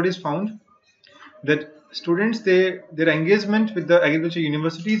 but still what is found that students their engagement with the agriculture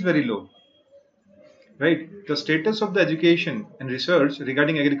university is very low. Right, the status of the education and research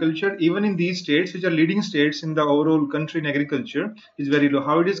regarding agriculture, even in these states which are leading states in the overall country in agriculture, is very low.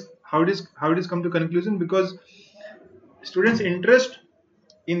 How it is come to conclusion? Because students' interest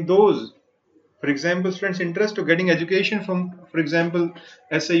in those, for example, students' interest to getting education from, for example,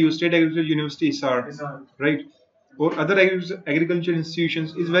 SIU, State Agricultural University, SAR, right, or other agriculture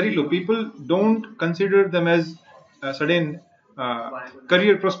institutions is very low. People don't consider them as a certain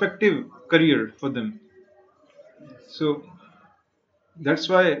prospective career for them. So that's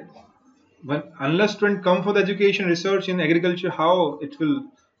why unless students come for the education research in agriculture, how it will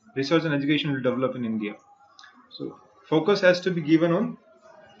research and education will develop in India. So focus has to be given on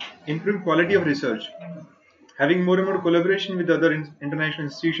improving quality of research, having more and more collaboration with other international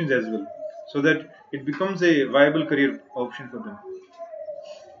institutions as well, so that it becomes a viable career option for them.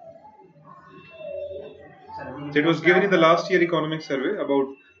 So it was given in the last year economic survey about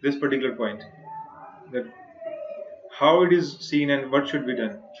this particular point, that how it is seen and what should be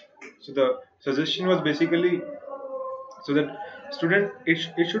done. So the suggestion was basically so that student it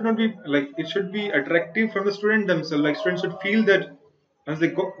should not be like, it should be attractive from the student themselves. Like students should feel that once they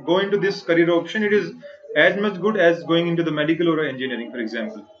go into this career option, it is as much good as going into the medical or engineering, for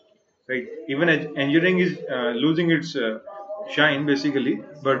example. Right? Even engineering is losing its shine basically,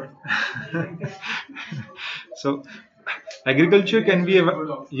 but so agriculture can be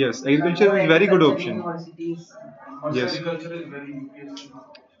yes, agriculture is a very good option. Yes. Agriculture is very UPSC.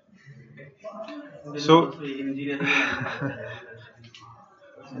 So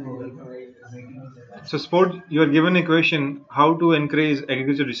So suppose you are given a question how to encourage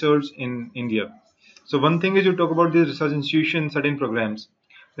agriculture research in India. So one thing is you talk about the research institutions, certain programs.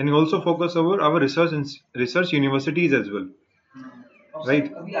 Then you also focus over our research universities as well,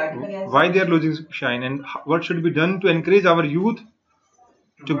 right? Why they are losing shine and what should be done to encourage our youth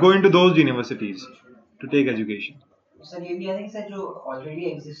to go into those universities to take education. Sir, ये भी है कि sir जो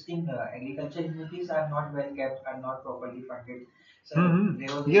already existing agriculture universities are not well kept, are not properly funded. So they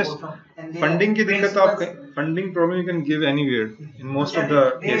were Yes, and funding की दिक्कत आप funding problem you can give anywhere in most of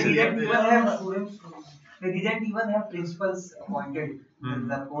the cases. They didn't even have principals appointed.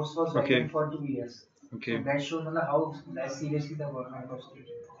 The post was vacant for 2 years. Okay. So that shows how less seriously the government was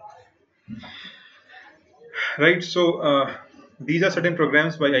taking. Right. So these are certain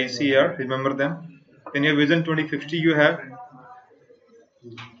programs by ICAR. Remember them. In your Vision 2050, you have,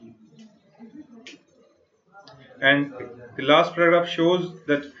 and the last paragraph shows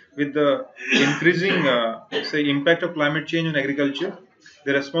that with the increasing, say, impact of climate change on agriculture,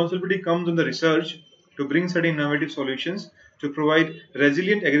 the responsibility comes on the research to bring certain innovative solutions to provide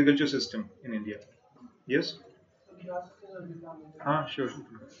resilient agriculture system in India. Yes. Sure.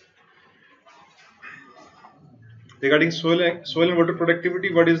 Regarding soil and water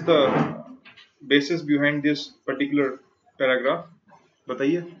productivity, what is the basis behind this particular paragraph?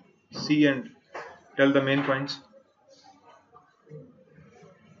 बताइए. See and tell the main points.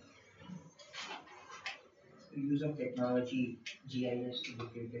 Use of technology, GIS to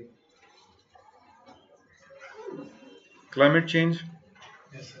locate it. Climate change.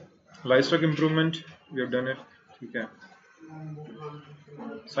 Yes, sir. Livestock improvement. We have done it. Okay.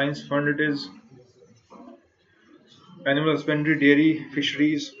 Science fund it is. Animal husbandry, dairy,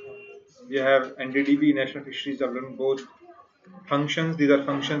 fisheries. We have NDDB, National Fisheries Development Board. Functions, these are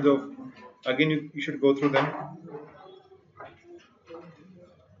functions of, again you should go through them.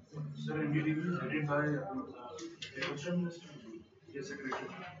 Sir, NDDB is headed by Agriculture Minister. Yes, Secretary.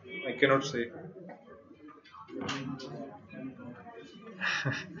 I cannot say.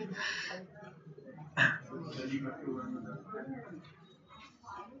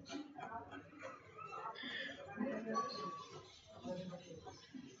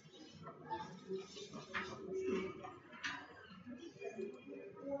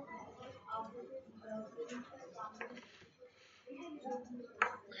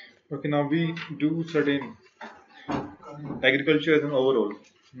 Okay, now we do certain agriculture as an overall.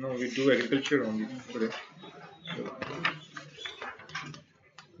 No, we do agriculture only today. So,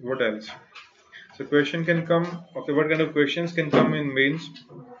 what else? So question can come. Okay, what kind of questions can come in mains?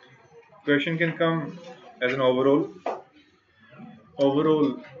 Question can come as an overall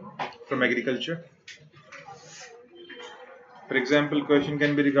from agriculture. For example, question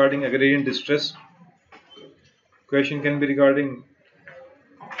can be regarding agrarian distress. Question can be regarding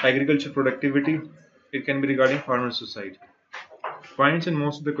agriculture productivity. It can be regarding farmer suicide. Points in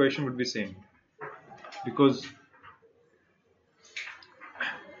most of the question would be same, because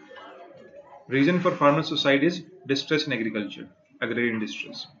reason for farmer suicide is distress in agriculture, agrarian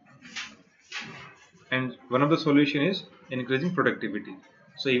distress, and one of the solution is increasing productivity.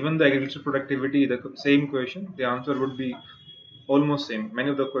 So even the agriculture productivity, the same question, the answer would be almost same.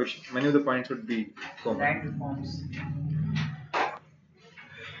 Many of the points would be common. Land reforms.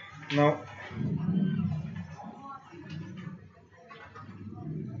 Now,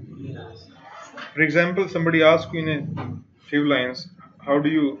 for example, somebody asks you in a few lines, how do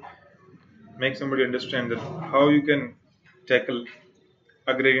you make somebody understand that how you can tackle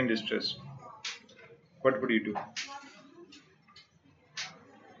agrarian distress? What would you do?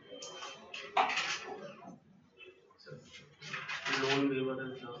 Loan waiver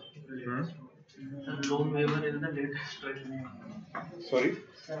is the latest. Loan waiver is the latest trend. Sorry?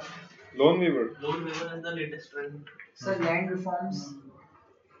 Loan waiver? Loan waiver is the latest trend. Sir, land reforms.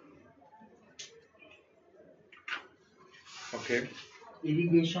 Okay.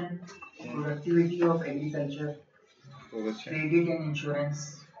 Irrigation, productivity of agriculture, credit and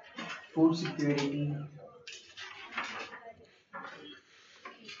insurance, food security.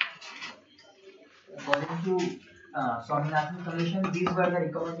 According to Swaminathan Commission, these were the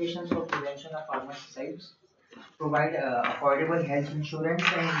recommendations for prevention of farmer suicides. Provide affordable health insurance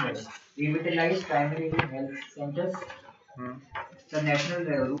and revitalize primary health centers. The National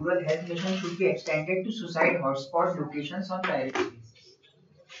Rural Health Mission should be extended to suicide hotspot locations on priority basis.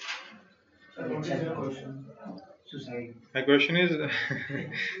 Suicide. My question is,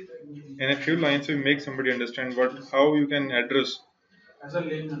 in a few lines, we make somebody understand how you can address. As a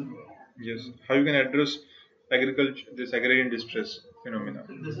layman. Yes, how you can address agriculture, this agrarian distress. phenomena.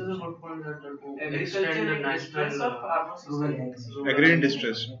 This is a good point that to Agriculture extend the in distress national of farmers. Agree in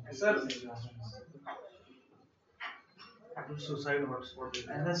distress. Sir, suicide hotspot.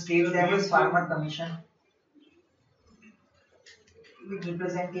 And the state level farmer commission with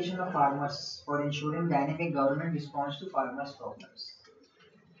representation of farmers for ensuring dynamic government response to farmers' problems.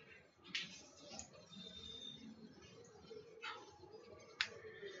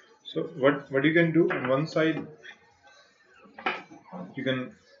 So what you can do on one side, you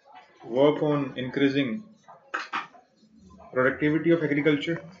can work on increasing productivity of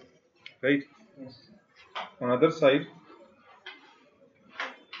agriculture, right? Yes. On other side,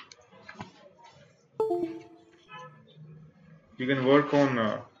 you can work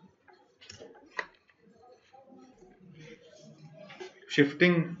on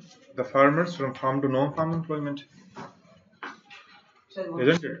shifting the farmers from farm to non-farm employment. So what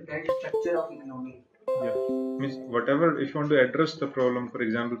Isn't is it? the structure of economy? Yeah. Means whatever, if you want to address the problem, for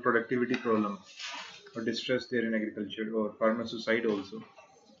example, productivity problem or distress there in agriculture or farmer suicide also.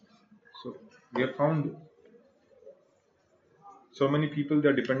 So we have found so many people that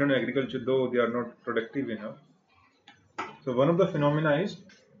are dependent on agriculture, though they are not productive enough. So one of the phenomena is,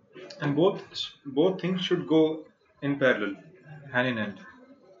 and both things should go in parallel, hand in hand.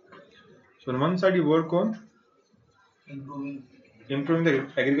 So on one side you work on improving the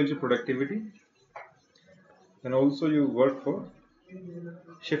agriculture productivity, then also you work for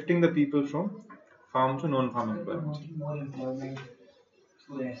shifting the people from farm to non-farm employment. More employment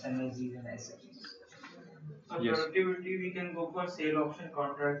through SMEs and SMEs. for Yes. productivity, we can go for sale option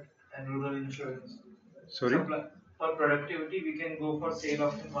contract and rural insurance. Sorry? For productivity, we can go for sale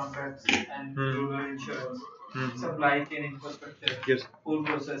option contracts and rural insurance. Mhm. Supply chain infrastructure, Yes. food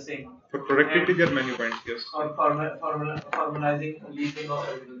processing, For productivity there are many points, yes. or formalizing leasing of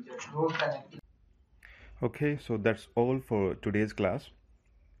agriculture. Road connectivity. Okay, so that's all for today's class.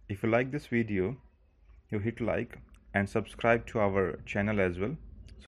 If you like this video, you hit like and subscribe to our channel as well.